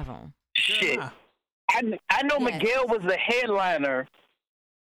don't have my phone. Shit. I know yes. Miguel was the headliner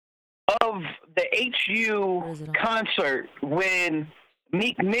of the HU concert when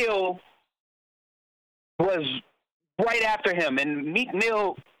Meek Mill was right after him, and Meek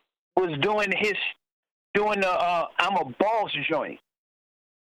Mill was doing the I'm a Boss joint,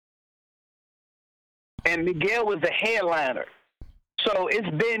 and Miguel was the headliner. So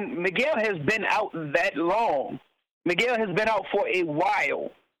Miguel has been out that long. Miguel has been out for a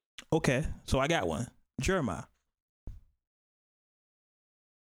while. Okay, so I got one. Jeremiah.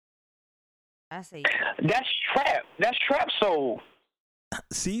 I see. That's trap. That's trap soul.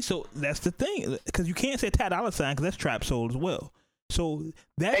 See, so that's the thing, because you can't say Ty Dolla $ign because that's trap soul as well. So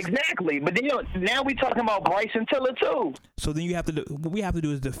that's exactly. But then now we talking about Bryson Tiller too. So then what we have to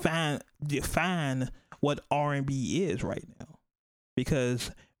do is define what R&B is right now, because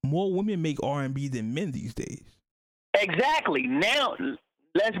more women make R&B than men these days. Exactly. Now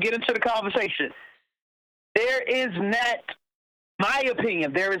let's get into the conversation. There is not. My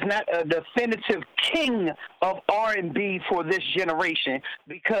opinion, there is not a definitive king of R&B for this generation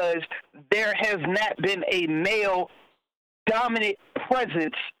because there has not been a male dominant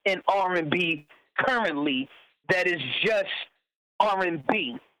presence in R&B currently that is just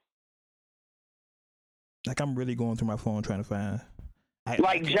R&B. Like, I'm really going through my phone trying to find.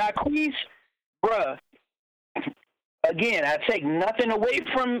 Like Jacquees, bruh. Again, I take nothing away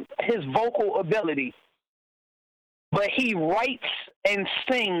from his vocal ability. But he writes and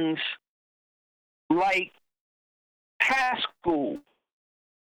sings like high school.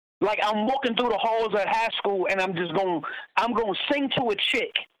 Like I'm walking through the halls at high school and I'm going to sing to a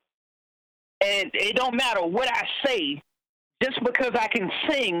chick. And it don't matter what I say. Just because I can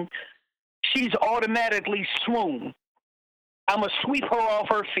sing, she's automatically swoon. I'm going to sweep her off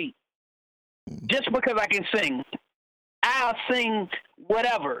her feet. Just because I can sing. I'll sing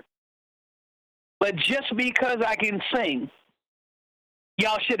whatever. But just because I can sing,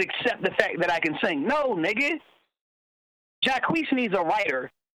 y'all should accept the fact that I can sing. No, nigga. Jacquees needs a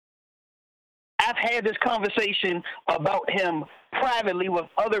writer. I've had this conversation about him privately with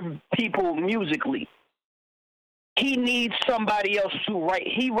other people musically. He needs somebody else to write.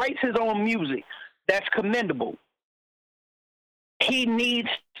 He writes his own music. That's commendable. He needs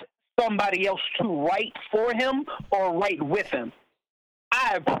somebody else to write for him or write with him.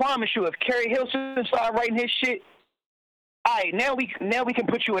 I promise you, if Kerry Hilson started writing his shit, all right, now we can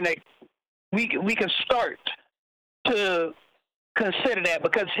put you in a, we can start to consider that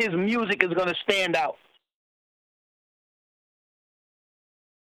because his music is going to stand out.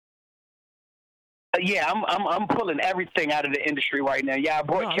 Yeah, I'm pulling everything out of the industry right now. Yeah, I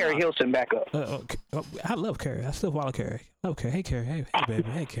brought Kerry Hilson back up. I love Kerry. I still follow Kerry. Love Kerry. Hey, Kerry. Hey, baby.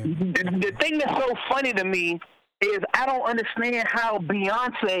 Hey, Kerry. The thing that's so funny to me is I don't understand how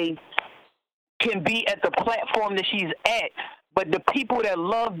Beyonce can be at the platform that she's at, but the people that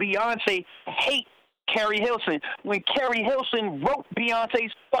love Beyonce hate Carrie Hilson when Carrie Hilson wrote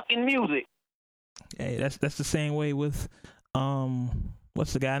Beyonce's fucking music. Hey, that's the same way with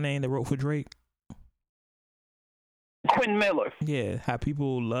what's the guy name that wrote for Drake? Quentin Miller. Yeah, how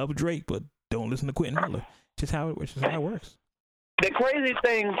people love Drake but don't listen to Quentin Miller. Just how it works. The crazy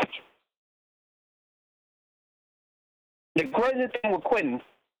thing with Quentin,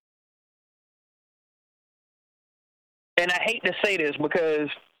 and I hate to say this because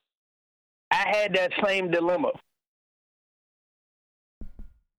I had that same dilemma.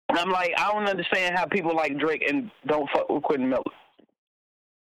 And I'm like, I don't understand how people like Drake and don't fuck with Quentin Miller.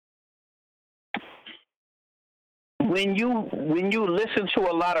 When you listen to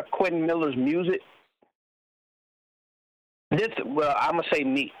a lot of Quentin Miller's music, I'm gonna say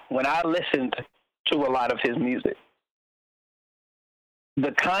me. When I listened to a lot of his music,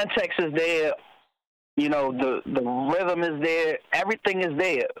 the context is there, you know, the rhythm is there, everything is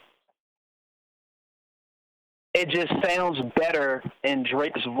there. It just sounds better in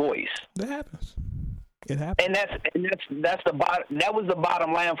Drake's voice. That happens. It happens. And that's the bottom. That was the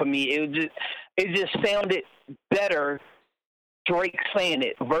bottom line for me. It just sounded better Drake saying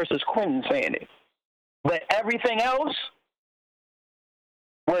it versus Quentin saying it. But everything else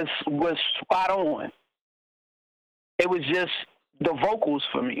was spot on. It was just the vocals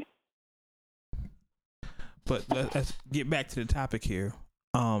for me. But let's get back to the topic here.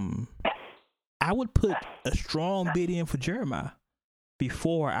 I would put a strong bid in for Jeremiah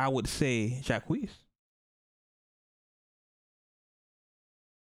before I would say Jacquees.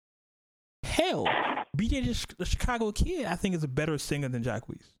 Hell, BJ the Chicago Kid, I think, is a better singer than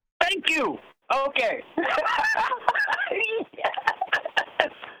Jacquees. Thank you. Okay.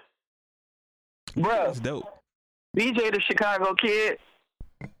 Bro, that's dope. BJ the Chicago Kid.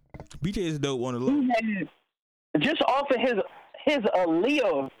 BJ is dope on the low. Just off of his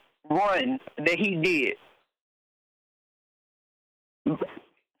Aaliyah run that he did,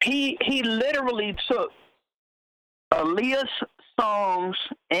 he literally took Aaliyah's songs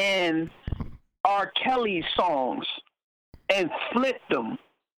and R. Kelly's songs and flipped them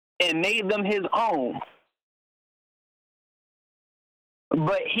and made them his own.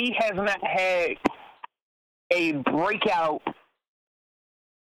 But he has not had a breakout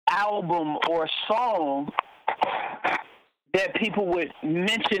album or song that people would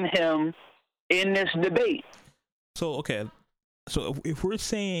mention him in this debate. So, okay. So if we're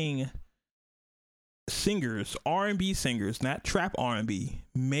saying singers, R&B singers, not trap R&B,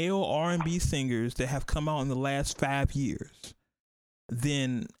 male R&B singers that have come out in the last 5 years,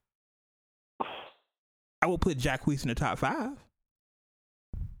 then I will put Jacquees in the top 5.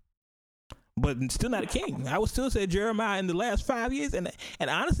 But still not a king. I would still say Jeremiah in the last 5 years, and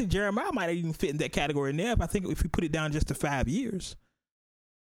honestly, Jeremiah might even fit in that category in there. If I think if we put it down just to 5 years,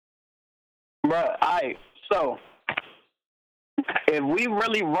 Bruh, all right. So if we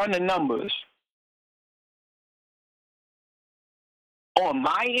really run the numbers, on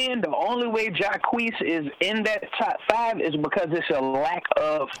my end, the only way Jacquees is in that top 5 is because it's a lack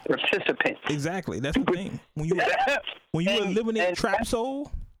of participants. Exactly. That's the thing. When you eliminate trap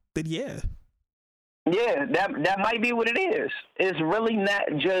soul, then yeah. Yeah, that might be what it is. It's really not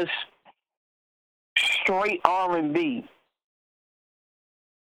just straight R&B.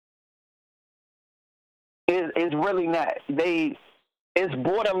 It's really not. It's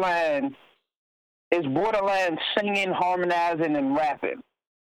borderline singing, harmonizing, and rapping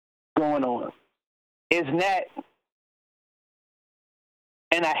going on. It's not.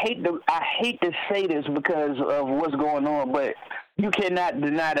 And I hate to say this because of what's going on, but you cannot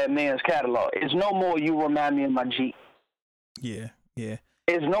deny that man's catalog. It's no more You Remind Me of My Jeep. Yeah.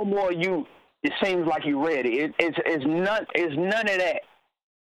 It's no more You. It seems like you ready. It's none of that.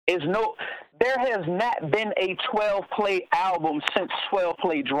 There has not been a 12-play album since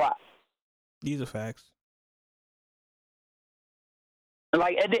 12-play dropped. These are facts.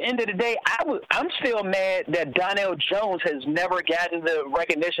 Like, at the end of the day, I'm still mad that Donnell Jones has never gotten the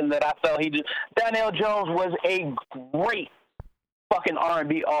recognition that I felt he did. Donnell Jones was a great fucking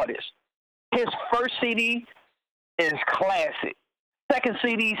R&B artist. His first CD is classic. Second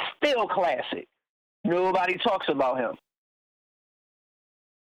CD, still classic. Nobody talks about him.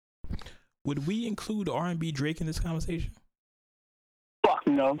 Would we include R&B Drake in this conversation? Fuck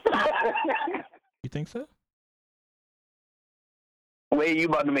no. You think so? Wait, you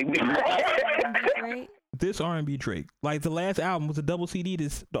about to make me This R&B Drake, like the last album was a double CD.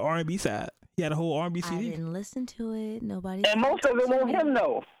 The R&B side, he had a whole R&B CD. I didn't listen to it. Nobody. And most of it won't him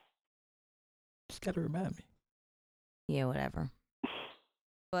though. Just gotta remind me. Yeah, whatever.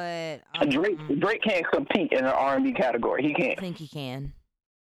 But Drake can't compete in an R&B category. He can't. I think he can.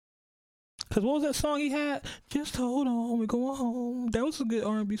 Cause what was that song he had? Just hold on, we're going home. That was a good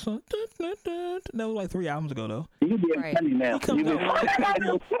R&B song. That was like 3 albums ago though. You being funny now.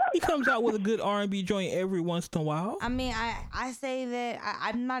 He comes out with a good R&B joint every once in a while. I mean, I say that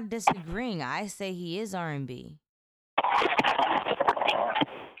I'm not disagreeing. I say he is R&B.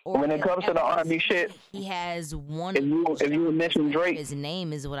 When it comes to the R&B shit, he has one. If you would mention Drake, his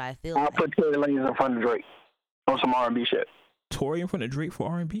name is what I feel. I'll put Tory Lanez in front of Drake on some R&B shit. Tory in front of Drake for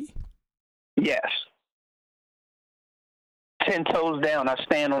R&B? Yes. 10 toes down. I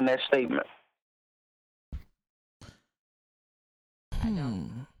stand on that statement.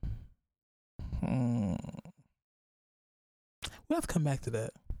 We'll have to come back to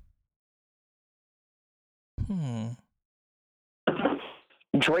that.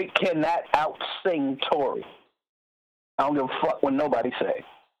 Drake cannot out-sing Tory. I don't give a fuck what nobody say.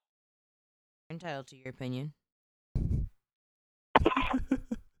 Entitled to your opinion.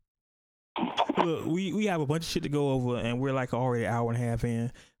 Look, we have a bunch of shit to go over, and we're like already an hour and a half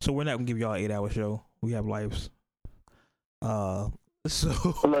in, so we're not gonna give y'all an 8-hour show. We have lives. So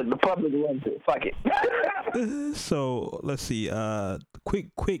look, the public loves it. Fuck it. So let's see. Quick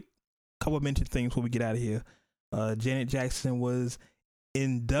couple of mentioned things before we get out of here. Janet Jackson was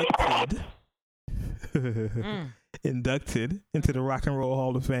inducted into the Rock and Roll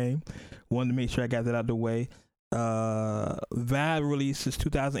Hall of Fame. Wanted to make sure I got that out of the way. Vibe releases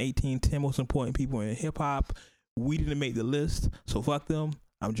 2018 10 most important people in hip hop. We didn't make the list, so fuck them.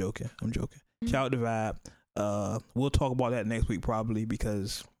 I'm joking. Shout out to Vibe. We'll talk about that next week probably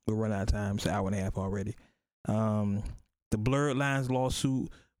because we're running out of time. It's an hour and a half already. The Blurred Lines lawsuit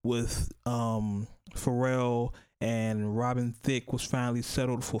with Pharrell and Robin Thicke was finally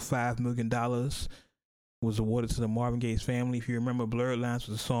settled for $5 million. Was awarded to the Marvin Gaye family. If you remember, Blurred Lines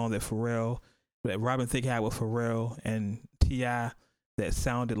was a song that Robin Thicke had with Pharrell and T.I. that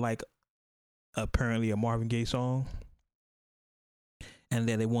sounded like apparently a Marvin Gaye song. And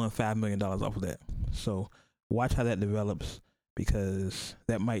then they won $5 million off of that. So watch how that develops because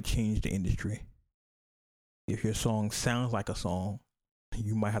that might change the industry. If your song sounds like a song,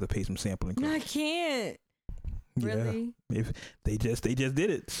 you might have to pay some sampling. I can't. Really? Yeah. If they just did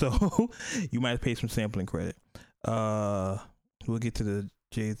it. So you might pay some sampling credit. We'll get to the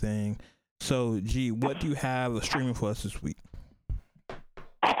J thing. So G, what do you have streaming for us this week?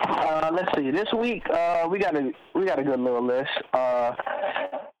 Let's see. This week, we got a good little list. I'm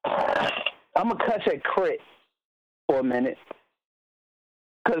gonna cut at Crit for a minute,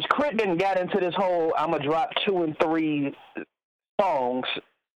 cause Crit didn't get into this whole I'm gonna drop 2 and 3 songs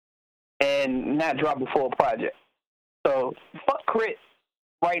and not drop the full project. So fuck Crit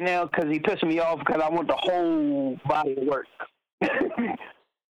right now, cause he pissing me off because I want the whole body of work.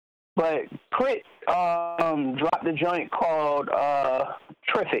 But Crit dropped a joint called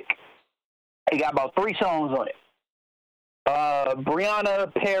Terrific. He got about 3 songs on it.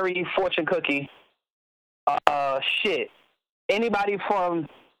 Brianna, Perry, Fortune Cookie. Shit. Anybody from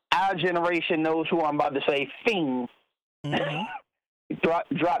our generation knows who I'm about to say. Fiend. Mm-hmm.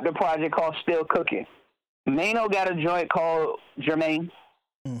 Dropped a project called Still Cooking. Mano got a joint called Jermaine.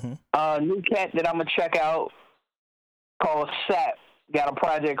 Mm-hmm. New cat that I'm going to check out called Sap. Got a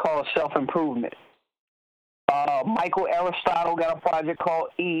project called Self Improvement. Michael Aristotle got a project called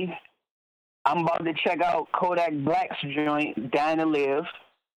E. I'm about to check out Kodak Black's joint, Dying to Live.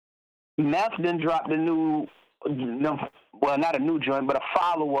 Meth then dropped a new, well, not a new joint, but a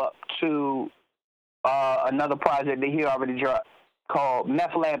follow-up to another project that he already dropped called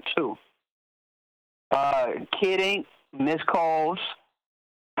Meth Lab 2. Kid Ink, Miss Calls,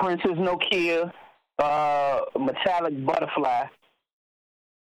 Princess Nokia, Metallic Butterfly,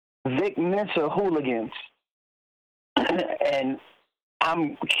 Vic Mensa, Hooligans. And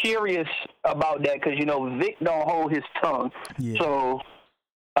I'm curious about that because, you know, Vic don't hold his tongue. Yeah. So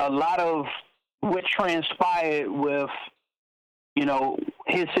a lot of what transpired with, you know,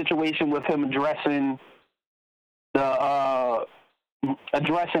 his situation with him addressing X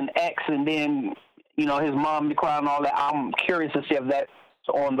and then, you know, his mom declined and all that. I'm curious to see if that's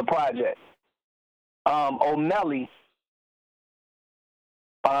on the project. O'Malley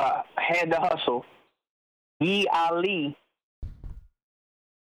Had to Hustle. Ye Ali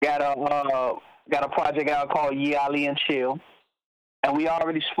got a project out called Ye Ali and Chill, and we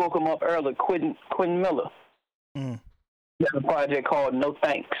already spoke him up earlier. Quentin Miller got a project called No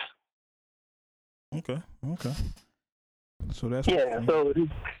Thanks. Okay. So that's So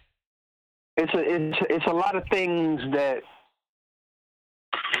it's a lot of things that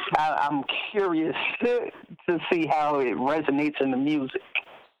I'm curious to see how it resonates in the music.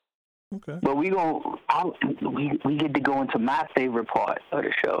 Okay. But we get to go into my favorite part of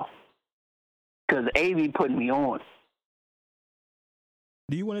the show. because A be putting me on.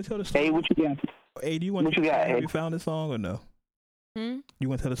 Do you want to tell the story? Hey, what you got? Hey, do you want What to you tell got, how Ed? you found this song or no? You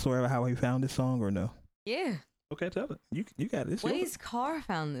want to tell the story about how he found this song or no? Yeah. Okay, tell it. You got it. It's yours. Wade's car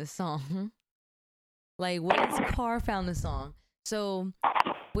found this song. Like, Wade's car found the song. So,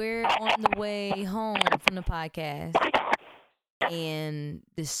 we're on the way home from the podcast, and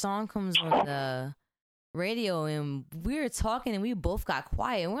this song comes on the radio, and we were talking, and we both got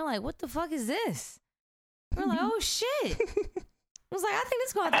quiet, and we're like, what the fuck is this? We're like, oh, shit. I was like, I think this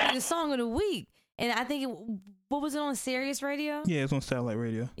is going to have to be the song of the week. And I think, what was it on Sirius Radio? Yeah, it's on Satellite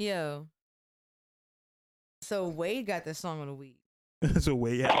Radio. Yo. So, Wade got the song of the week. So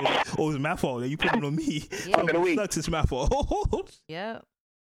wait, yeah. Oh, it's my fault. You put it on me. Yeah. Song of the week. Sucks. It's my fault. Yep.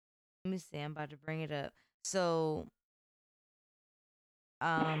 Let me see. I'm about to bring it up. So,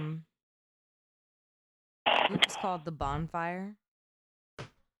 it's called The Bonfire,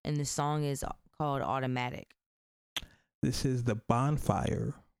 and the song is called Automatic. This is The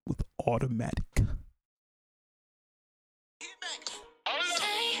Bonfire with Automatic.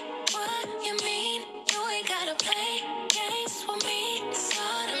 Say what you mean. You ain't gotta play games with me. It's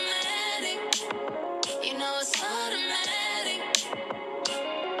automatic. You know it's automatic.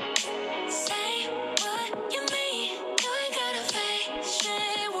 Say what you mean. You ain't gotta fake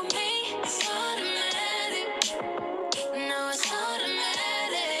shit with me. It's automatic. No, it's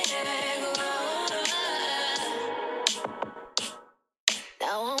automatic.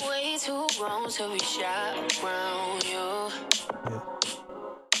 Now I'm way too grown to be shy around you. Yeah.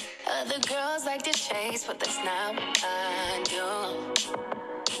 Other girls like to chase, but that's not what I do.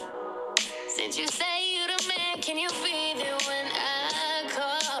 Since you say you the man, can you be there when I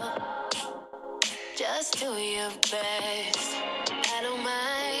call? Just do your best. I don't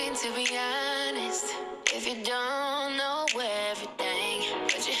mind, to be honest. If you don't know everything,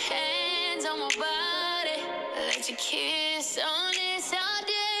 put your hands on my body. Let your kiss on this all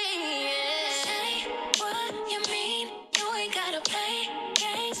day. Yeah. Say what you mean. You ain't gotta play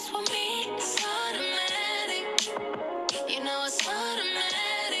games with me. It's automatic. You know it's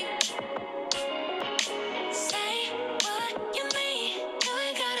automatic. Say what you mean. You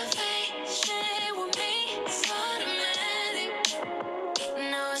ain't gotta fake shit with me. It's automatic.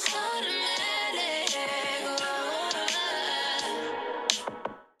 No, it's automatic.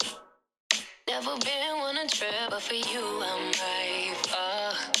 Never been on a trip, but for you I'm right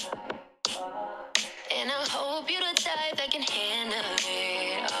for. And I hope you're the type that can handle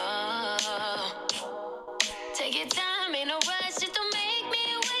it all. Take your time, ain't no rush, just don't make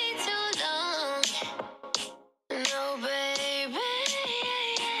me wait too long. No, baby,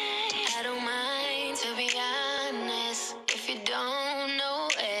 I don't mind, to be honest. If you don't know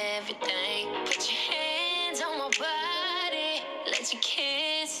everything, put your hands on my body. Let your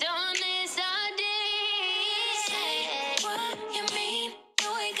kiss on this all day. Say what you mean. You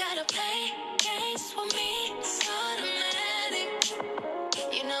ain't gotta play games with me. It's automatic.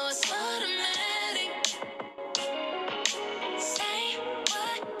 You know it's automatic. Say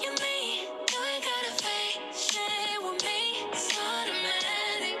what you mean. You ain't gotta fake shit with me. It's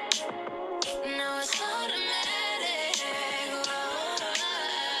automatic. No, it's automatic.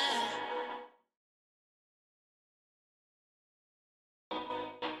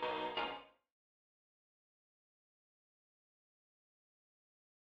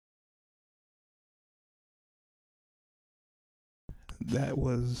 That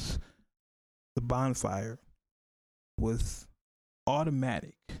was The Bonfire with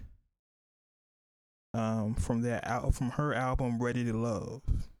Automatic. From her album Ready to Love.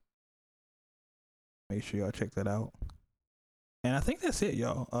 Make sure y'all check that out. And I think that's it,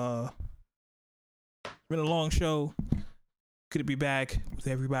 y'all. It's been a long show. Good to be back with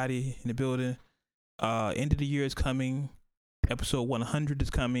everybody in the building. End of the year is coming. Episode 100 is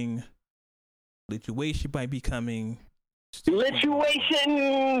coming. Lituation might be coming.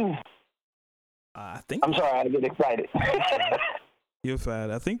 Lituation. I think I'm sorry, I get excited. you're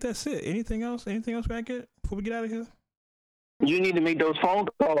fine. I think that's it. Anything else? Anything else back here before we get out of here? You need to make those phone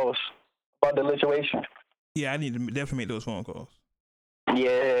calls about the lituation. Yeah, I need to definitely make those phone calls.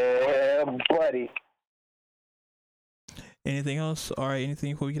 Yeah, buddy. Anything else? All right,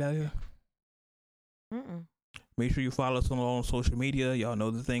 anything before we get out of here? Make sure you follow us on social media. Y'all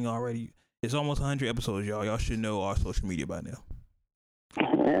know the thing already. It's almost 100 episodes, y'all. Y'all should know our social media by now.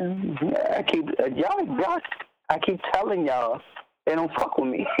 Yeah, I keep telling y'all they don't fuck with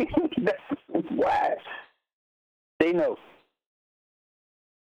me. That's why. They know.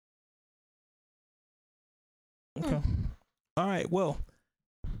 Okay. All right. Well,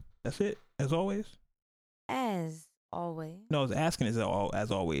 that's it. As always. As Always. No, I was asking is it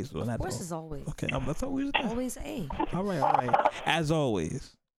as always? Well, Of course, it's always. Okay, I thought we was Always A. All right. As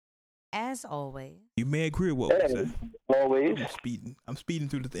always. As always. You may agree with what we say. Always. I'm speeding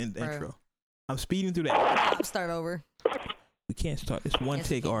through the Bro. intro. I'm speeding through that. Start over. We can't start. It's one Yes,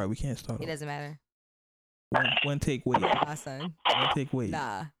 take. we can. All right, we can't start. It doesn't matter. One take. Wait. Nah, son. One take. Wait.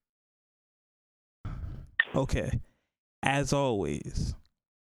 Nah. Okay. As always.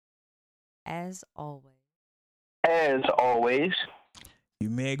 As always. As always. You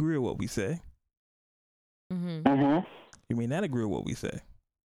may agree with what we say. Mm-hmm. Mm-hmm. You may not agree with what we say.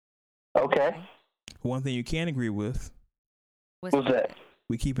 Okay. One thing you can agree with, What's that?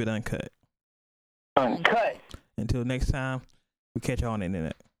 we keep it uncut. Uncut. Until next time, we catch y'all on the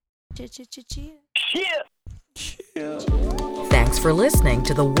internet. Shit. Thanks for listening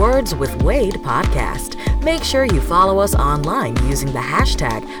to the Words with Wade podcast. Make sure you follow us online using the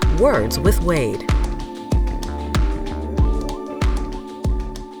hashtag Words with Wade.